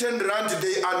mabakunikeza u10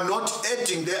 they are not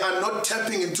adding they are not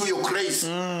tapping into your grace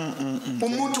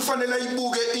umuntu ufanele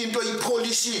ayibuke into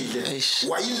ipolishile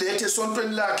wayilethe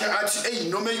esontweni lakhe athi hey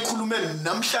noma ikhulume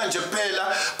namhlanje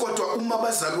kuphela kodwa uma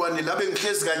bazalwane labe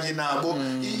ngihlezi kanye nabo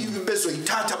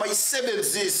bezoyithatha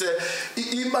bayisebenzise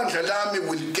ibandla lami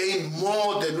will gain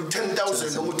more than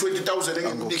 10,000 noma 20,000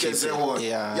 engikunikeze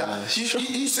wona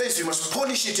he says you must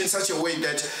polish it in such a way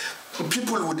that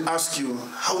people would ask you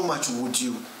how much would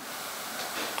you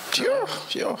Sure,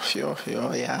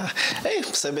 yeah. Hey,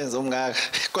 msebenzi omngaka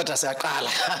kodwa siyaqala.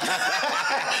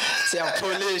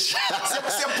 Siyapolish.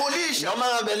 Noma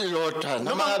ngabe lodwa,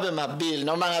 noma ngabe mabili,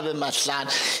 noma ngabe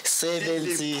mahlanu,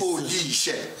 sebenzisa. Polish.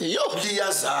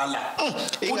 Liyazala.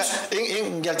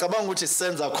 Ngiyacabanga ukuthi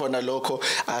sisenza khona lokho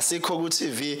asikho ku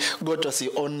TV kodwa si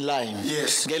online.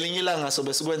 Ngelinye ilanga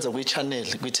sobe sikwenza ku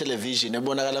channel, ku television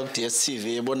ebonakala ku DStv,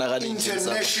 ebonakala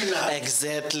international.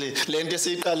 Exactly. Lento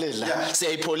esiqalela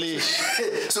siyayipolish.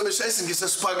 So bese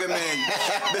ngisesiphakemeni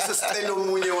bese sicela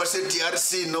umunye wase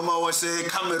DRC noma wase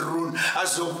Cameroon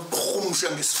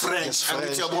azokhumsha ngesifrench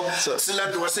angithi yabo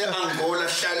silando wase Angola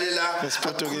hlalela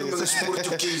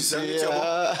ngeSportuguese angithi yabo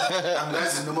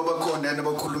angazi noma bakhona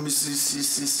abakhuluma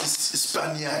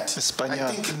Spaniard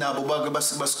I think nabo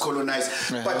bas colonize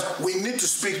but we need to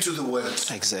speak to the world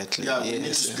exactly we need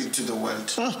to speak to the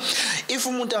world if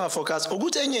umuntu angafocus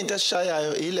ukuthi enye into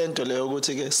esishayayo ilento leyo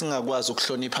ukuthi ke singakwazi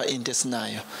ukuhlonipha into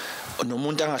esinayo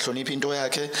nomuntu angahloniphi into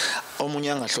yakhe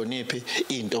omunye angahloniphi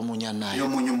into omunye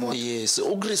anayo yes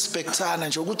ukurespectana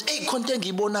nje ukuthi hey khonto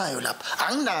engiyibonayo lapha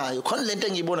anginayo khona lento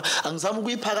engiyibona angizama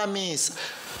ukuyiphakamisa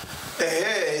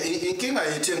inkinga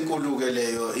yethu enkulu ke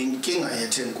leyo inkinga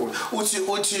yethu enkulu uthi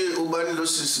ubani lo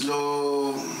sisi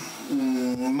lo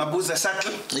Mabuza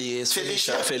Sattle yes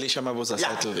Felicia Mabuza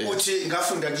Sattle uthi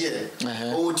ngafunda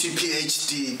kuyena uthi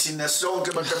PhD thina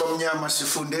sonke abantu abamnyama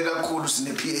sifunde kakhulu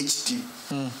sine PhD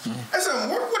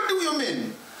what do you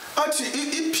mean athi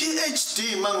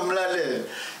iPhD mangumlalela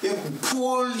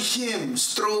pull him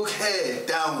stroke her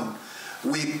down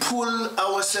we pull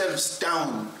ourselves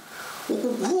down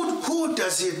who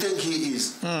does he think he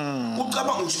is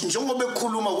ucabanga njengoba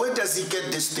ekhuluma where does he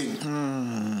get this thing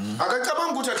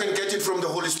akacabanga ukuthi I can get it from the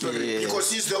Holy Spirit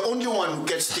because he's the only one who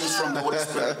gets things from the Holy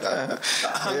Spirit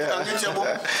angithi yabo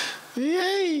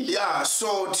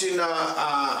so thina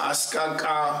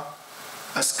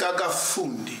askaka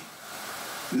fundi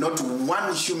not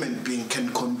one human being can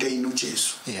contain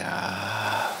uJesu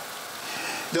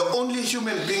the only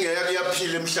human being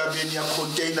eyaphila emhlabeni ya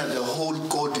container the whole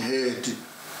Godhead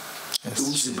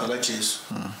umzimba kaJesu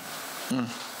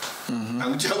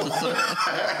angijabo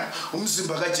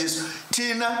umzimba kaJesu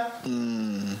thina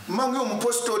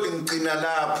mangiyompostoli ngicina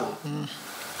lapho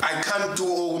I can't do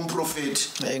umprofeti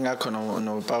engakho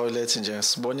no Paul ethi nje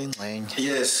sibona ingcenye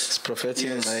yes prophet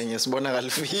ingcenye sibona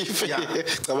kalififi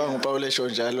cabanga uPaul esho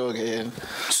njalo ke yena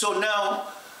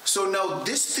so now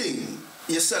this thing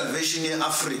is salvation in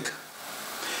Africa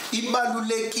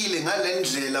ibalulekile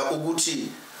ngalendlela ukuthi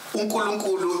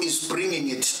uNkulunkulu is bringing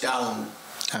it down.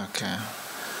 Okay.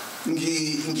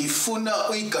 Ngifuna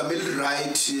igama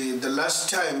right the last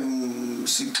time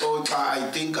sixoxa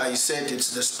I think I said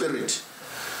it's the spirit.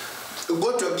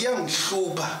 Kodwa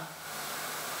kuyangihlupa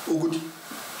ukuthi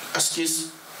askis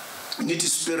ngithi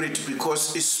spirit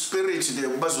because is spirit the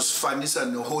bazosifanisa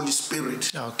no Holy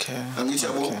Spirit. Okay. Angithi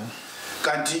yabo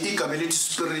kanti igama elithi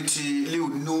spirit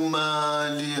liunuma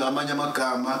li amanye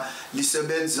amagama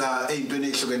lisebenza ezintweni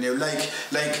ezihlukeneyo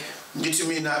like ngithi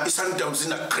mina iSundowns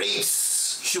in a great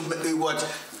what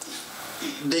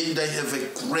they have a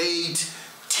great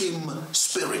team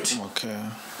spirit. Okay.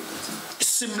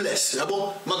 Seamless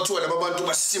yabo makuthiwa laba bantu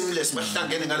ba seamless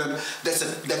bahlangene ngalo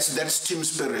that's team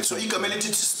spirit. So igama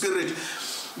elithi spirit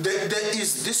there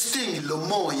is this thing lo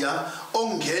moya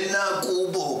ongena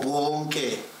kubo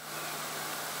bonke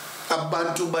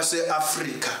abantu base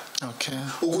Africa. Okay.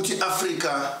 Ukuthi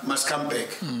Africa must come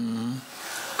back.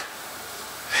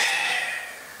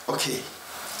 Okay.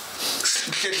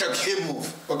 Let's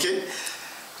move. Okay.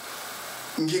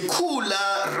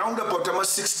 Ngikhula round about ama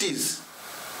 60s.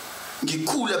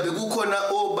 Ngikhula bekukhona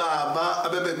obaba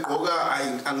abebegqoka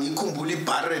angikhumbula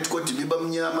iBarrett kodwa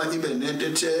bibamnyama ibe nento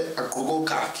ethe agqoka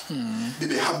okhakhi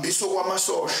bebehambiswa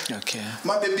kwamasosha okay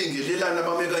mabebingelelana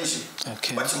bame kanje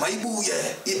okay but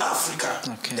mayibuye iAfrica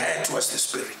okay. That was the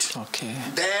spirit okay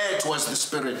that was the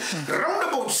spirit round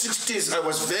about 60s I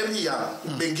was very young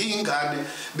bengingane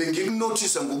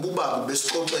bengikunotice ngobubaba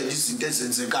besixoxela izinto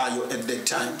ezenzekayo at that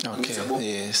time okay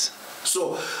yes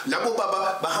so labo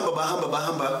baba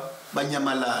bahamba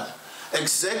banyamalala.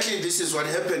 Exactly this is what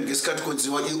happened ngesikhathi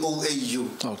kwenziwa iOAU.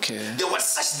 Okay. There was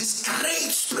such this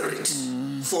great spirit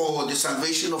for the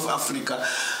salvation of Africa.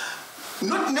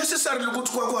 Not necessarily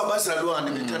ukuthi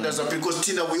kwabazalwane bethandaza because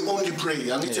thina we only pray.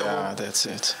 Yeah, that's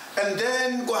it. And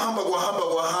then kwahamba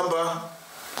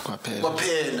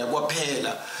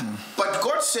kwaphela. But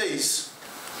God says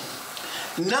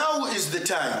now is the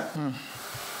time.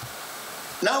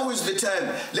 Now is the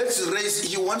time.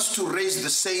 He wants to raise the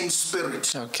same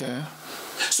spirit. Okay.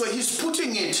 So he's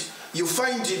putting it, you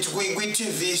find it with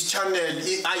TV's channel,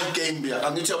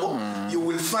 iGambia. You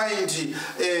will find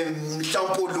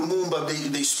Tampo Lumumba,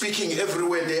 they speaking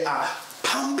everywhere they are.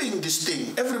 Pumping this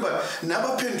thing. Everybody.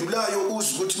 Nabapendulayo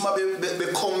uzguti be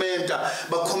commenter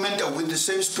with the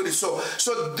same spirit. So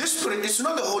this spirit, it's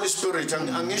not the Holy Spirit.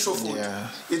 Yeah.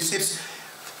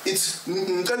 It's the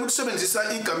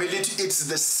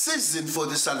season for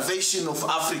the salvation of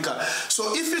Africa.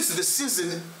 So if it's the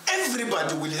season,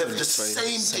 everybody will have the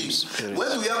same thing.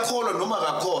 Whether we are called or noma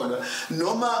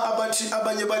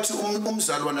abanye bathi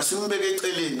umzalwana simbeke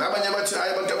eceleni, abanye bathi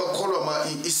abantu abakholwa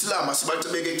Islam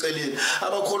asibabeke eceleni,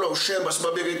 abakholwa uShemba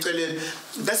sibabeke eceleni.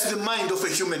 That's the mind of a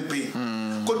human being.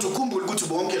 Kodwa ukhumbule ukuthi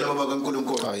bonke laba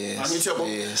bakaNkulunkulu. Angithi yabo.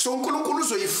 So uNkulunkulu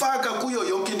uzoyifaka kuyo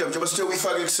yonke indawo njengoba sithe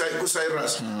uyifaka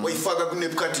kuCyrus, uyifaka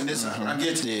kuNebukadnezar.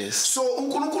 Angithi. So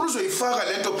uNkulunkulu uzoyifaka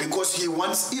lento because he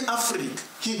wants Africa.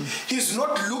 He's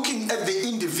not looking at the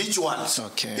individuals.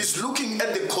 Okay. He's looking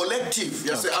at the collective.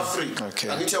 Yes, okay. Africa. Okay.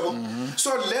 Angithi yabo.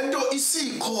 So lento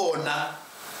isikhona,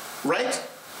 right?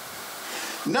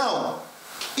 Now,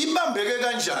 ibambeke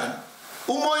kanjani?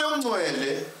 Umoya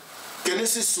ongcwele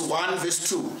Genesis 1 verse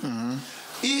 2.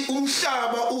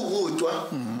 Umhlaba uwodwa,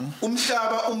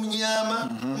 umhlaba umnyama,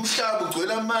 umhlaba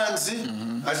ugcwele amanzi.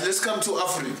 As let's come to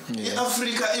Africa.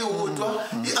 iAfrica iwodwa,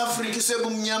 iAfrica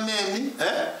isebumnyameni,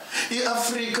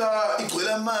 iAfrica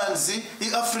igcwele amanzi,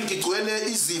 iAfrica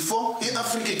igcwele izifo,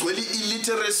 iAfrica igcwele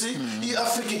illiteracy,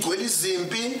 iAfrica igcwele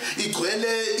izimpi,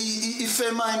 igcwele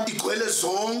ifamine, igcwele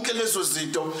zonke lezo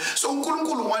zinto. So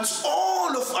uNkulunkulu wants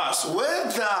all of us,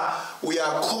 whether we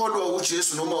are kholwa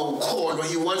uJesu noma ukholwa,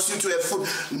 he wants you to have food.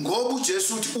 Ngoba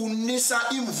uJesu uthi unisa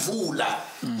imvula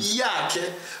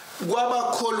yakhe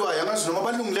kwabakholwayo yangazi noma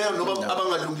balungileyo noma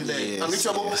abangalungileyo. Angithi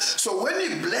yabo. So when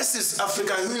he blesses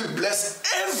Africa, he will bless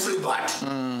everybody.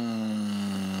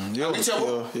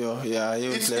 Yeah,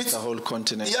 you left the whole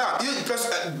continent. Yeah, plus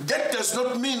that does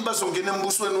not mean bazongena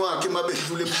embusweni wakhe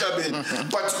mabedlule emhlabeni.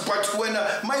 But when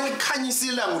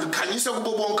mayikhanyisila ngikhanyisa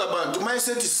kubo bonke abantu,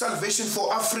 mayisethi salvation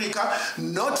for Africa,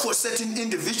 not for certain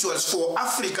individuals, for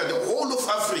Africa, the whole of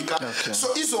Africa. Okay.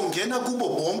 So izongena kubo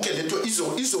bonke lento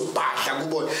izobhadla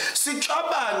kubo.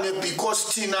 Sixabane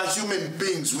because tina human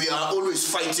beings, we are always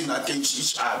fighting against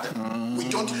each other.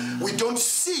 We don't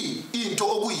see into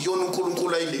okuyiyona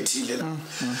uNkulunkulu ayilethile la.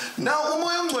 Now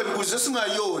umoya ongcwele kuze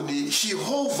singayoni, he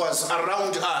hovers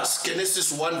around us.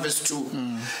 Genesis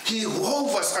 1:2. He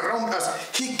hovers around us.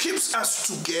 He keeps us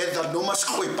together noma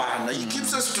sikhwebana. He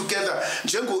keeps us together.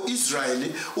 Njengo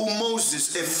Israel,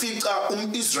 uMoses efica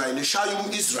Israel,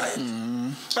 eshaya Israel.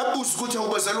 Abuza ukuthi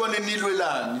awubazalwane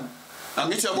nilwelani.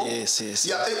 Angithi yabo? Yes.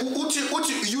 Yeah,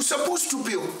 uthi you supposed to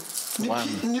be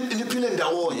niphile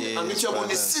ndawonye. Angithi yabo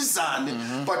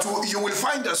nisizane, but you will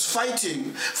find us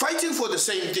fighting for the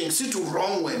same thing. Sithi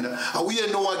wrong wena, awuye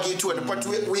no wakithi wena, but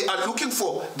we are looking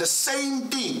for the same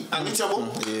thing. Angithi yabo?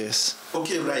 Yes.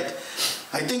 Okay, right.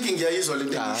 I think ngiyayizwa le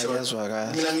nto ngiyayizwa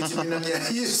kahle. Mina ngithi mina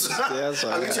ngiyayizwa.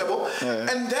 Angithi yabo?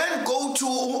 And then go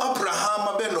to Abraham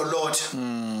abenolot.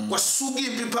 Wasuka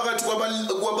imphi phakathi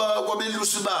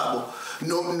kwabelusi babo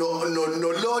no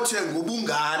Lothe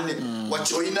ngubungane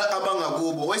wajoyina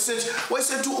abangakubo.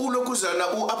 Wayesethi ulokuzana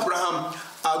uAbraham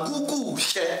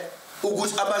akukuhle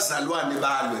ukuthi abazalwane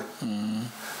balwe.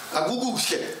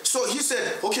 So he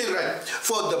said, okay, right,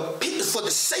 for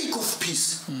the sake of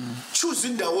peace, choose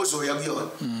indawo ozoya kuyona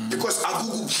because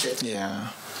akukuhle. Yeah.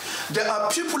 There are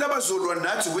people abazolwa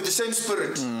nathi with the same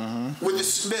spirit, with the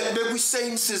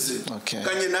same season, okay,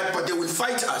 but they will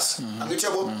fight us.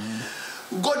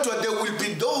 Kodwa there will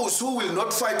be those who will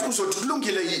not fight.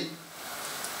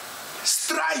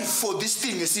 Strive for this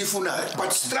thing esifunayo,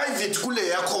 but strive it kule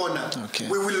yakhona. Okay.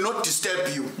 We will not disturb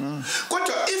you.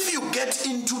 Kodwa if you get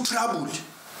into trouble,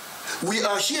 we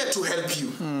are here to help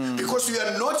you because we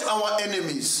are not our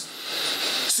enemies.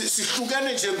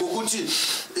 Sihlukane nje ngokuthi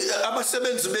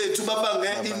abasebenzi bethu babange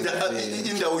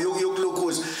indawo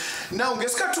yokulokoza. Now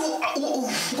ngesikhathi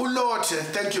uLothe,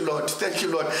 thank you Lord,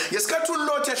 ngesikhathi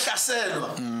uLothe ehlaselwa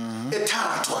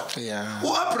ethathwa,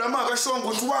 uAbraham akashonga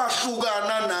ukuthi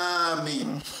wahlukana nami.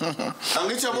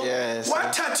 Angithi yabo,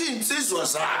 wathatha insizwa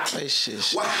zakhe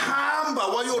wahamba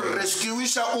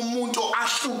wayorescueisha umuntu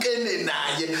ahlukene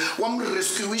naye,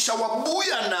 wamrescueisha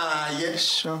wabuya naye.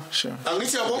 Sure.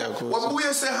 Angithi yabo,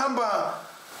 wabuya sehamba.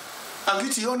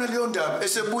 Angithi yona leyo ndaba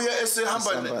esebuya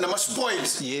esehamba nama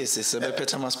spoils. Yes,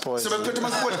 sebephetha ama spoils. And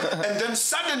then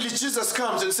suddenly Jesus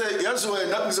comes and say, yazi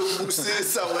wena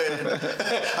ngizokubusisa wena.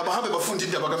 Abahambe bafunda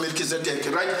indaba kaMelchizedek,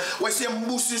 right?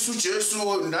 Wayesembusisa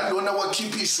uJesu nalona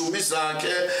wakhipha ishumi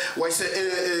zakhe, wayese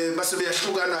base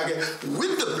beyahlukana ke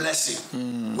with the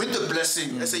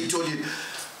blessing as I told you.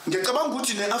 Ngicabanga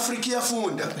ukuthi neAfrica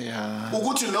iyafunda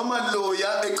ukuthi noma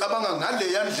loya ecabanga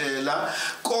ngale yandlela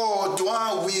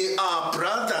kodwa we are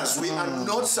brothers, we are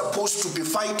not supposed to be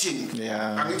fighting.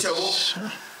 Angithi yabo,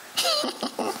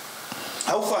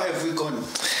 how far have we gone?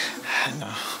 No,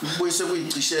 buyise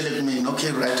kuyicishele kumina.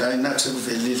 Okay, right, ayinathi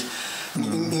kuvelile.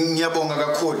 Ngiyabonga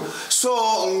kakhulu.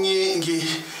 So ngithi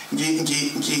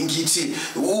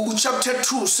chapter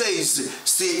 2 says,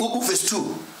 see verse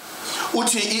 2,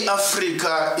 uthi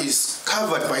Africa is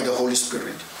covered by the Holy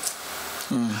Spirit.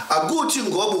 Akuthi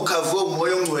ngoba ukhavwe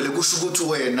umoya ongcwele kusho ukuthi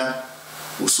wena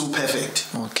usuperfect.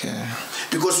 Okay.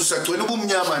 Because usagcwele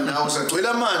ubumnyama nawo, usagcwele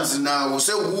amanzi nawo,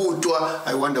 sewudwa.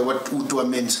 I wonder what udwa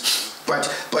means. But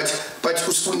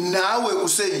nawe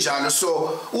usenjalo.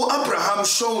 So uAbraham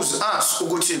shows us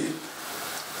ukuthi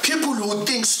people who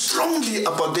think strongly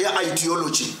about their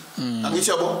ideology. Angithi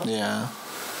yabo? Yeah.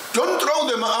 Don't throw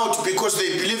them out because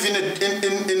they believe in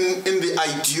the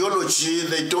ideology.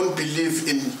 They don't believe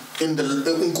in the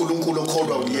uNkulunkulu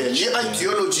okholwa uyena.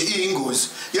 Ideology iyingozi.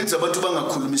 Yenza abantu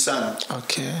bangakhulumisana.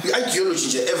 Okay. Ideology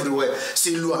nje everywhere.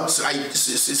 Silwa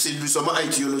some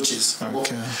ideologies.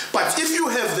 Okay. But if you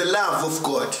have the love of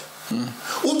God,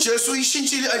 uJesu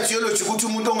uyishintshile ideology ukuthi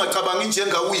umuntu ongacabangi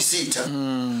njengawe uyisitha.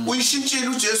 Uyishintshile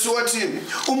uJesu wathi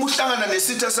uma uhlangana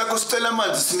nesitha sakho sicela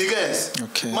amanzi sinikeze.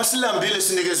 Masilambile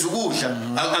sinikeze ukudla.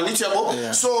 Angithi yabo.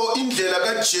 So indlela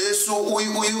kaJesu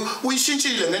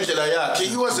uyishintshile ngendlela yakhe.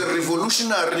 He was a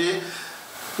revolutionary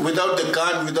without the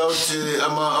gun, without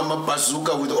a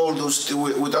bazooka, without all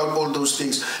those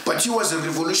things. But he was a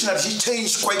revolutionary. He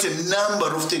changed quite a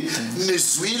number of things.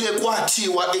 Nizwile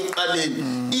kwathiwa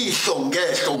eqaleni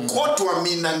ihlongehlo kodwa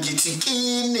mina ngithi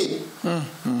kini.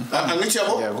 Angithi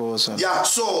yabo? Ngiyakuzwa. Yeah,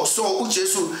 so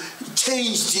uJesu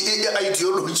changed the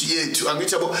ideology yethu,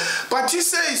 angithi yabo. But he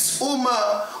says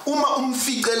uma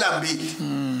umfice elambile,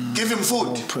 give him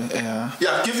food.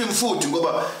 Yeah, give him food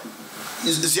ngoba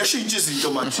ziyashintsha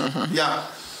izinto manje. Yeah.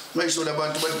 Mayisho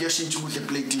labantu bathi kuyashintsha ukudla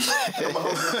eplate.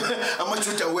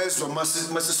 AmaJuda wezwa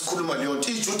mase sikhuluma leyo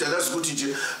nto. iJuda lazi ukuthi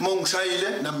nje mawungishayile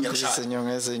nami ngiyakushaya. Izinyo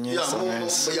ngezinye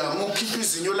songs. Yeah, ngokhipha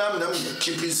izinyo lami nami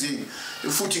ngiyakhipha izinyo.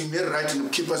 Futhi ngine right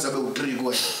nokukhipha zabe u3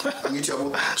 kwaye. Angithi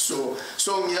yabo. So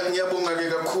ngiyabonga ke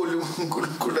kakhulu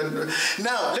uNkulunkulu.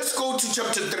 Now, let's go to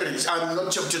chapter 3. I'm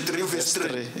not chapter 3, verse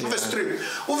 3. Verse 3.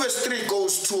 Verse 3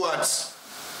 goes towards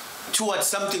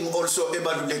something also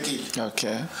ebalulekile.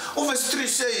 Okay. Verse 3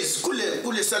 says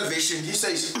kule salvation, he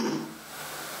says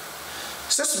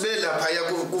sasibela phaya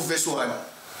ku verse 1.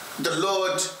 The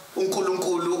Lord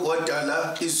uNkulunkulu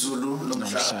wadala izulu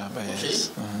nomhlaba. Yes.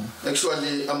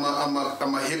 Actually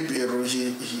I'm a Hebrew,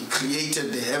 he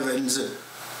created the heavens and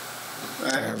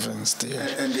the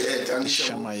earth and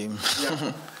Shamayim.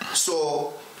 Yeah.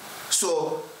 So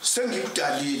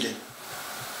sengikudalile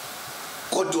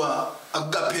kodwa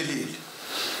akukaphelile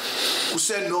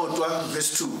kusenodwa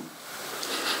verse 2.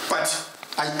 But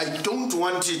I don't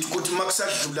want it ukuthi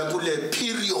makusadlula kule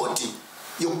period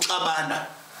yokuxabana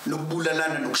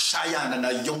nokubulalana nokushayana na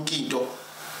yonke into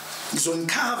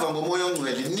ngizonikhava ngomoya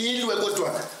ongcwele nilwe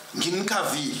kodwa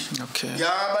nginikhavile. Okay.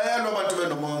 Ya bayalwa abantu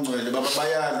benomoya ongcwele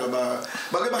bayalwa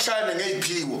bake bashayane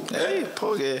ngeziphiwo.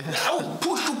 Phoke.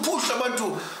 Push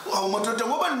abantu awumadoda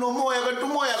ngoba nomoya kanti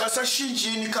umoya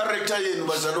akasashintshini character yenu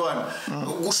bazalwane.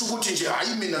 Kusho ukuthi nje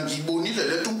hayi mina ngiyibonile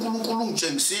lento uNkulunkulu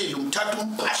ungitshengisile umthatha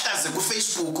umphahlaze ku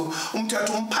Facebook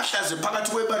umthatha umphahlaze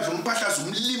phakathi kwebandla umphahlaze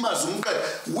umlimaze umqe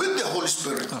with the Holy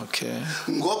Spirit. Okay.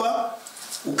 Ngoba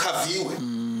ukhaviwe.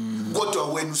 Kodwa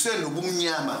wena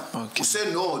usenobumnyama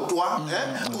usenodwa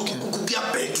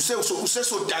kuyabheda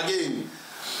usesodakeni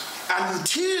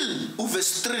until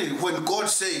verse 3 when God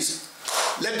says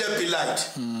let there be light.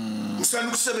 Usana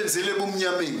ukusebenzele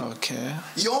ebumnyameni. Okay.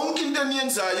 Yonke into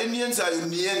eniyenzayo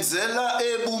niyenzela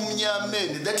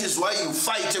ebumnyameni. That is why you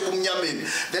fight ebumnyameni.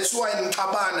 That's why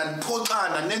nixabana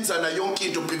niphoxana nenzana yonke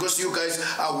into because you guys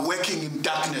are working in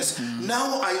darkness.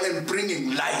 Now I am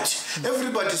bringing light.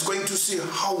 Everybody is going to see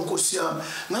how Nkosi yami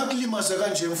ngakulimaza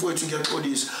kanje mfowethu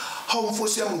ngiyaxolisa. How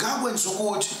Nkosi yami ngakwenza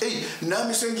ukuthi hey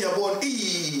nami sengiyabona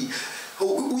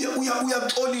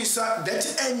uyaxolisa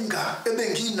that anger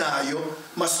ebenginayo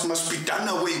must be done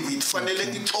away with fanele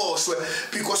ixoshwe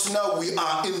because now we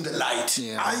are in the light.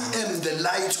 I am the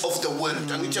light of the world.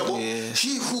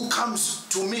 He who comes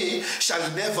to me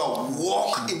shall never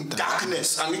walk in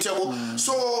darkness.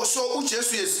 So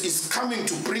uJesu is coming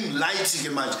to bring light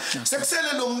ke manje.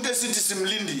 Sekusele lo muntu esithi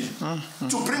simlindile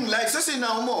to bring light.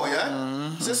 Sesinayo umoya,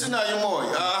 sesinayo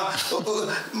umoya.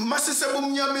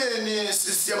 Masisebumnyameni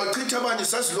siyabachitha abanye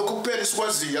sazi lokho kuphela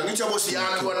sikwaziyo. Angithi yabo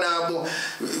siyalwa nabo.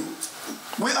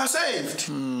 We are saved.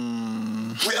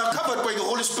 We are covered by the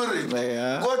Holy Spirit.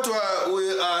 Kodwa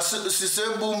we are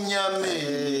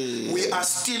sisebumnyameni. We are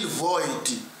still void.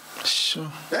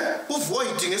 Sure.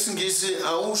 Uvoid ngesingisi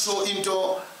awusho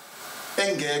into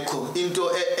engekho, into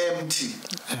empty.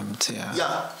 Empty.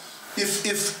 Yeah.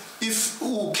 If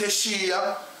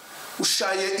ukeshiya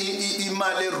ushaye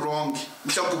imali wrong,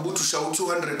 mhlawumbe ubuthi ushaya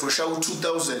 200 ushaya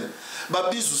 2000,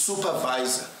 babiza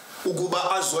supervisor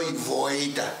ukuba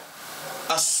azoyivoida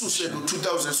asuse lo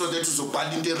 2000 so that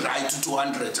uzobhala into right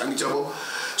 200. Angijabo.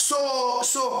 So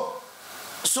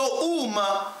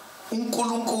uma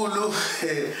uNkulunkulu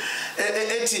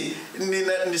ethi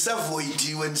nina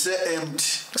nisavoidiwe nise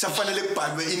empty kusafanele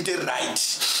kubhalwe into right.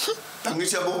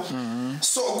 Angithi yabo.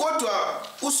 So kodwa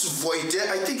usivoide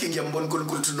I think ngiyambona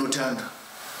uNkulunkulu tunothanda.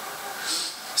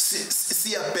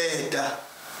 Siyabheda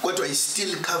kodwa he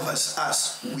still covers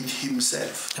us with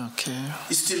himself. Okay.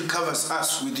 He still covers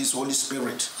us with his Holy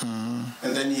Spirit.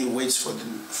 And then he waits for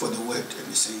the word and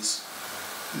he says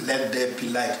let there be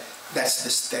light. That's the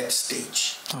third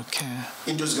stage. Okay.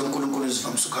 Into zikaNkulunkulu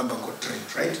zivamisa ukuhamba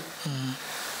ngo3, right?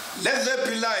 Let there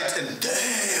be light and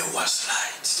there was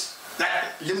light.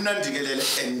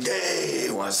 And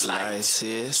there was light.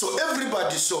 Yes. So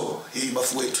everybody saw, hey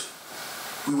bafowethu,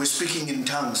 we were speaking in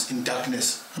tongues in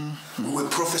darkness. We were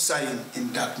prophesying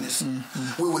in darkness.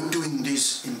 We were doing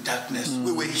this in darkness.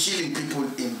 We were healing people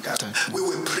in darkness. We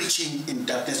were preaching in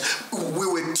darkness. We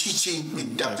were teaching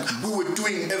in darkness. We were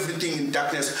doing everything in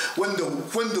darkness. When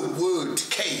the word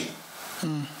came,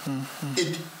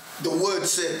 the word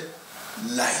said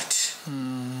light.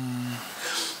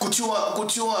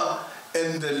 Kutiwa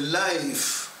and the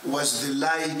life was the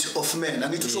light of men.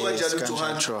 And Yes,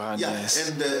 Johann, yes.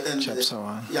 And Chapter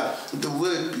 1. Yeah, the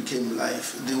word became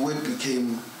life. The word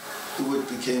became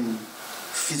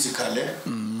physical,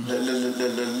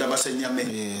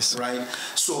 Yes. right?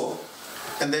 So,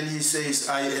 and then he says,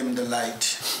 I am the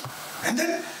light. And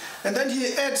then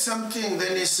he adds something,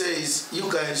 then he says, you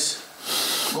guys,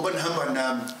 You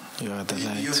are the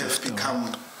light. you have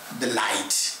become the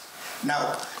light.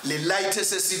 Now, the light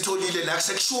is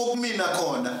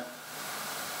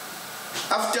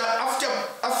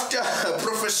after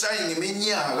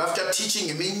prophesying after teaching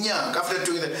after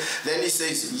doing that, then he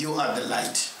says, you are the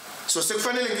light. So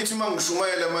sekufanele ngithi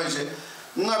mangishumayela manje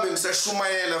ngabe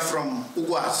ngisashumayela from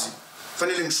ukwazi.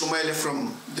 Fanele ngishumayele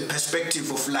from the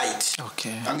perspective of light.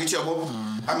 Okay. Angithi yabo,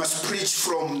 I must preach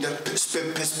from the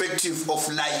perspective of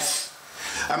life.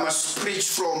 I must preach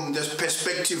from the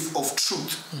perspective of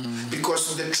truth,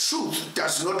 because the truth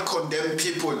does not condemn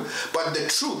people, but the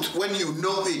truth, when you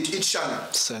know it, it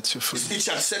shall set you free. It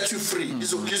shall set you free.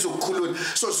 So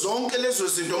zonke lezo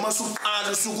zinto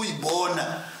masuqala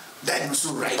usukuyibona, then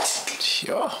usu right.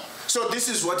 Sure. So this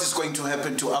is what is going to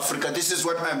happen to Africa. This is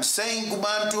what I'm saying,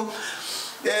 Kubantu.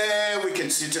 We can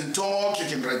sit and talk. You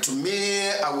can write to me.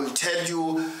 I will tell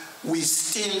you, we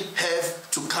still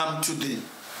have to come to the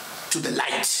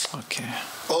light. Okay.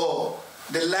 Oh,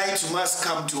 the light must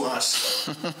come to us.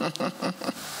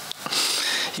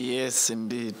 Yes,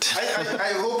 indeed.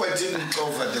 I hope I didn't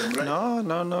cover them, right?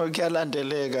 No.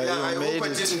 Kuyalandeleka. Yeah, I hope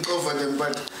I didn't cover them,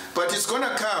 but it's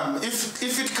gonna come. If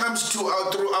it comes through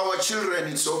our children,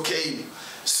 it's okay.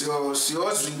 So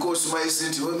siyozwa inkosi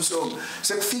mayisithi wemsomi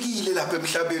sekufikile lapha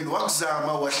emhlabeni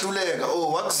wakuzama wahluleka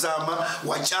wakuzama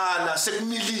watshala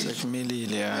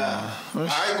sekumilile yeah.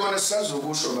 Hayi kona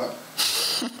sisazokusho ba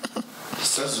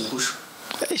sisazokusho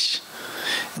eish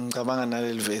ngicabanga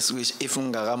naleli verse which if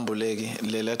ungakambuleki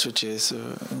lelathu Jesu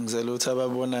ngizela ukuthi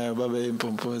ababonayo babe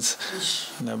impumputhi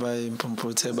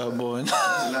nabayimpumputhe babona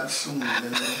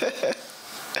labhlungile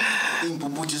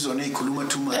impumputhi zona ezikhuluma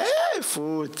too much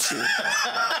futhi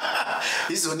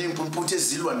izona impumputhi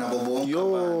ezilwa nabo bonke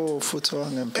yo futhi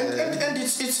wangempela and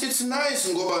it's nice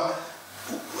ngoba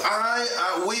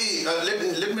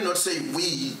let me not say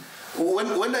we.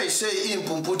 When I say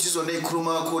impumputhi zona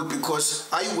ezikhuluma kakhulu, because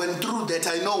I went through that,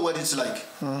 I know what it's like.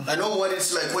 I know what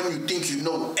it's like when you think you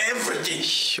know everything.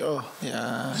 Sure,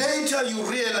 yeah. Later you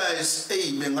realize,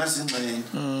 hey,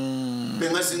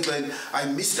 I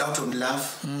missed out on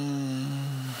love.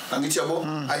 I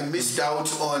missed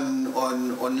out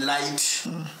on light.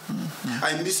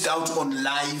 I missed out on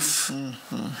life.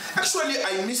 Actually,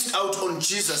 I missed out on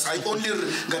Jesus. I only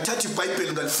ngathatha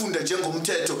iBhayibheli ngalifunda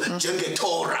njengomthetho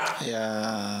njengeTorah.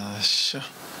 Yeah, sure.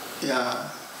 Yeah.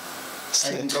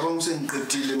 Ngicabanga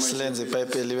usengiqedile manje. Silenze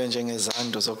iBhayibheli ibe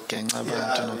njengezando zokugenca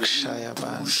abantu nokushaya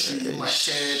abantu.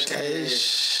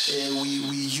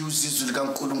 We use izwi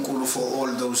likaNkulunkulu for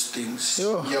all those things.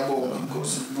 Yabonga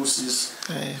inkosi busisi.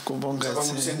 Kubonga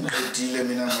ngicabanga usengiqedile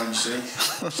mina manje.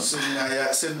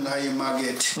 Senginaya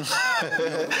emarket.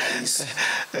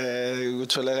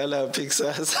 Kutholakala phi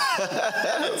kusasa?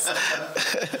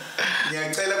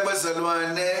 Ngiyacela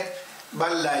kubazalwane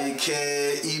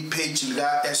balike i-page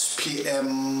lika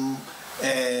SPM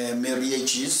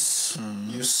marriages.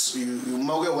 You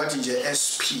mawuke wathi nje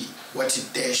SP wathi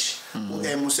dash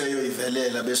u-M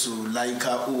useyoyivelela bese ulike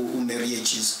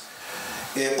u-marriages.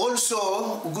 Also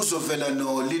ukuzovela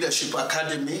no leadership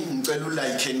academy ngicela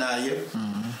ulike naye,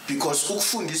 because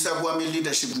ukufundisa kwami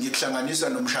leadership ngikuhlanganisa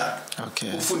nomshado. Okay.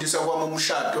 Ukufundisa kwami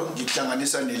umshado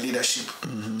ngikuhlanganisa ne-leadership,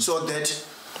 so that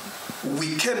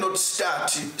we cannot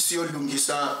start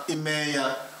siyolungisa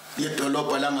imeya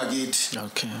yedolobha langakithi.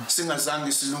 Okay.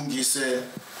 Singazange silungise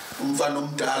umfana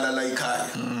omdala la ekhaya.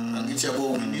 Angithi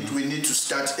yabo, we need to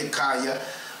start ekhaya.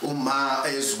 Uma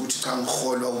ezukuthi cha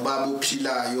ngikholwa ubaba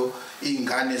ophilayo,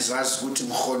 ingane zazi ukuthi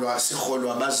ngikholwa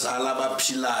sikholwa abazali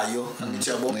abaphilayo. Angithi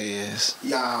yabo. Yes.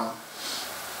 Yeah.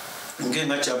 Ngike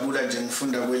ngajabula nje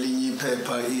ngifunda kwelinye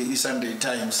iphepha iSunday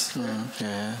Times.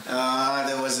 Yeah.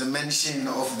 There was a mention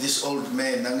of this old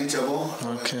man. Angithi yabo.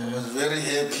 Okay. I was very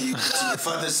happy to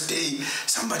Father's Day.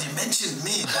 Somebody mentioned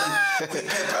me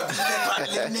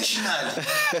kwiphepha national.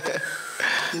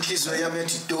 Inhliziyo yami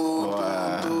yathi to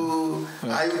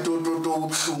ayi to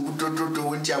ubhlungu to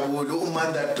wenjabulo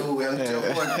umother to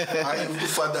ngiyabona ayi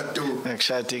father to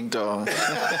exciting dong.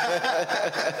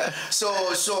 So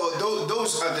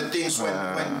those are the things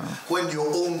when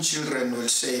your own children will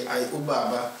say, "I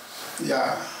ubaba,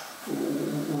 yeah,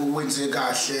 wenze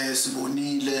kahle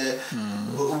sibonile.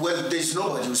 Well, there's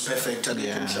nobody who's perfect. I'm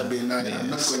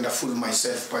not going to fool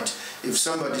myself, but if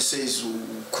somebody says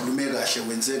ukhulume kahle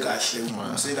wenze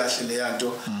kahle le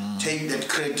yanto, take that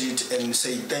credit and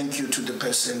say thank you to the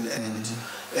person,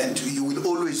 and you will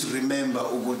always remember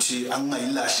ukuthi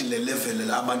angayilahli le level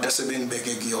la abantu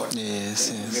asebengibeke kuyona.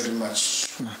 Yes. Very much.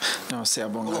 No,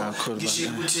 siyabonga kakhulu. Ngisho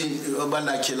ukuthi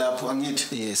balakhe lapho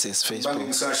angithi. Yes, Facebook.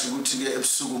 Bangisasho ukuthi ke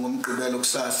ebusuku ngomgqibelo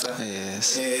kusasa.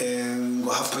 Yes.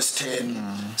 Ngo 10:30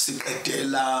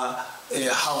 siqedela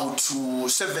how to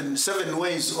seven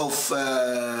ways of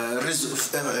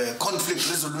conflict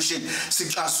resolution.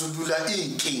 Sixazulula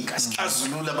inkinga,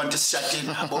 sixazulula abantu esishade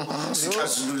nabo,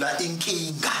 sixazulula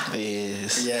inkinga.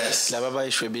 Yes. Laba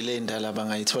bayishwebile indala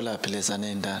bangayithola phi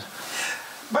lezana indala?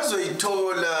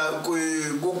 Bazoyithola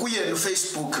kuyena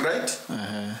Facebook, right?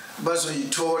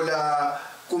 Bazoyithola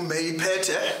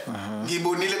kuMaypet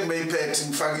ngibonile kuMaypet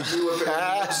ngifakiwe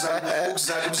phela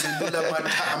ukuzala ukuzilula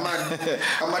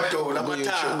amadola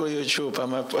amathathu ku YouTube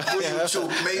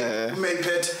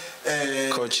Maypet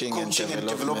coaching and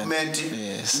development.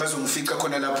 Yes. Bazongifika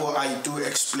khona lapho I do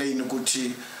explain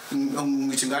ukuthi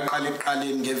ngithi ngaqala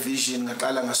eqaleni ngevision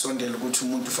ngaqala ngasondela ukuthi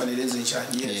umuntu ufanele enze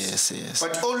njani. Yes.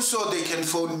 But also they can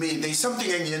phone me. There's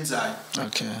something engiyenzayo.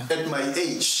 Okay. At my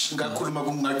age ngakhuluma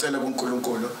kungacela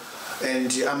kuNkulunkulu.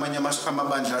 And amanye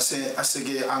amabandla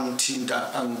aseke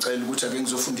angithinta angicela ukuthi ake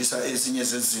ngizofundisa ezinye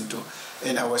zezinto,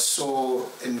 and I was so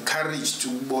encouraged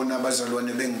ukubona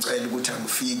abazalwane bengicela ukuthi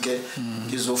angifike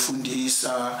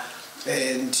ngizofundisa,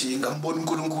 and ngambona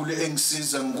uNkulunkulu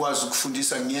engisiza ngikwazi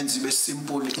ukufundisa ngiyenze ibe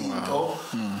simple into.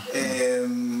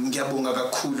 Ngiyabonga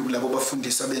kakhulu kulabo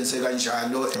bafundisa benze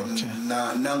kanjalo.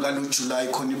 Nangalo July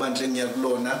khona ibandla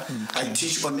engiyakulona. I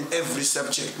teach on every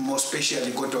subject, more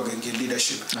especially kodwa ke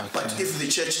leadership. But if the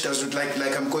church doesn't like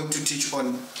I'm going to teach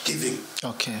on giving.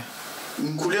 Okay.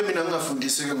 Ngikhule mina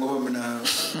ngingafundisi ke ngoba mina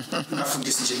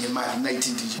ngafundisa nje ngemali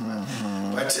 19 nje.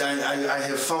 But I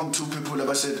have found two people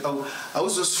who said,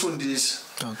 awuzosifundisa.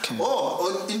 Okay.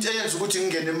 Into eyenza ukuthi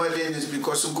ngingene emalini is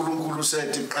because uNkulunkulu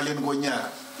said eqaleni konyaka.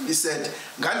 He said,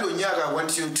 "Ngalo nyaka I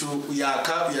want you to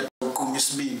uyakha uyaqhuma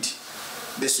isibindi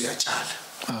bese uyatshala."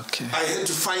 Okay. I had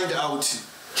to find out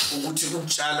ukuthi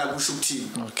ukutshala kusho ukuthini.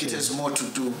 It has more to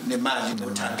do nemali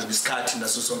nothando besikhathi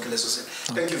naso sonke leso se.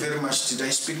 Thank you very much. Did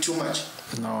I speak too much?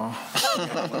 No.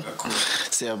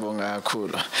 Siyabonga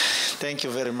kakhulu. Thank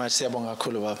you very much. Siyabonga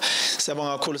kakhulu baba.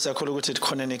 Siyabonga kakhulu ukuthi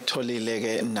khona nikutholile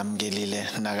ke namkelile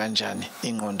na kanjani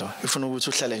ingqondo. Ifuna ukuthi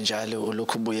uhlale njalo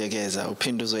ulokhu ubuyekeza,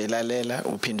 uphinde uzoyilalela,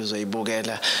 uphinde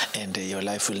uzoyibukela, and your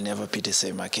life will never be the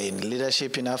same again.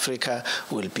 Leadership in Africa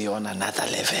will be on another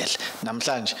level.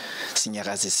 Namhlanje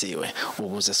sinyakazisiwe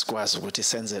ukuze sikwazi ukuthi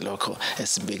senze lokho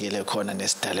esibikele khona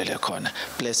nesidalele khona.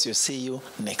 Bless you. See you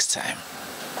next time.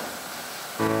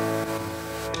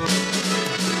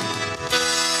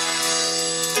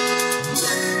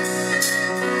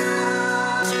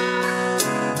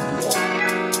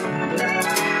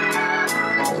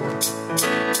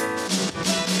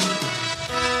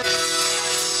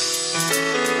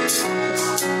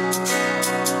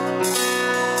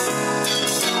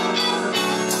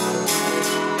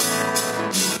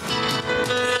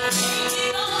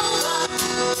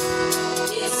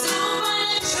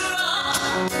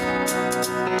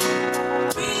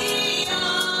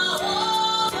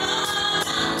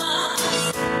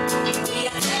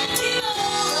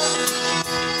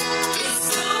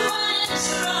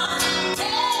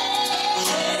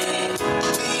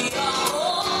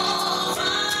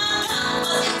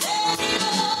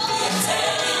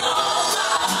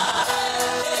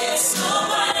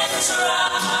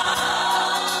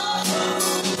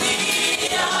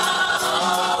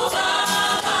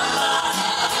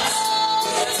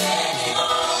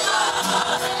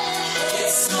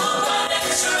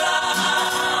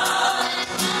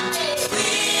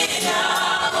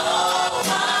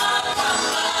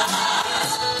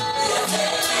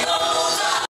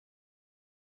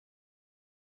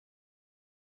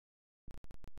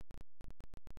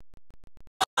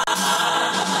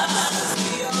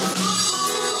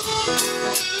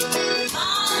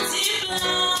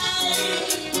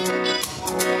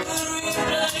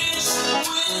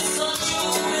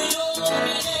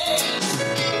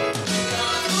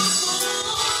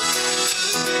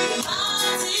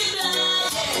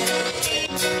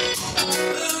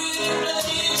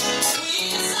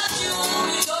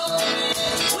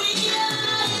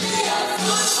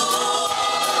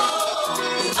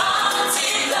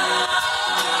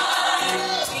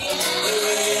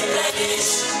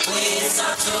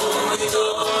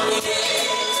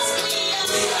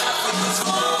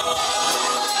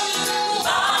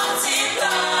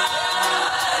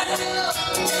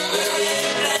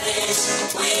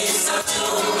 We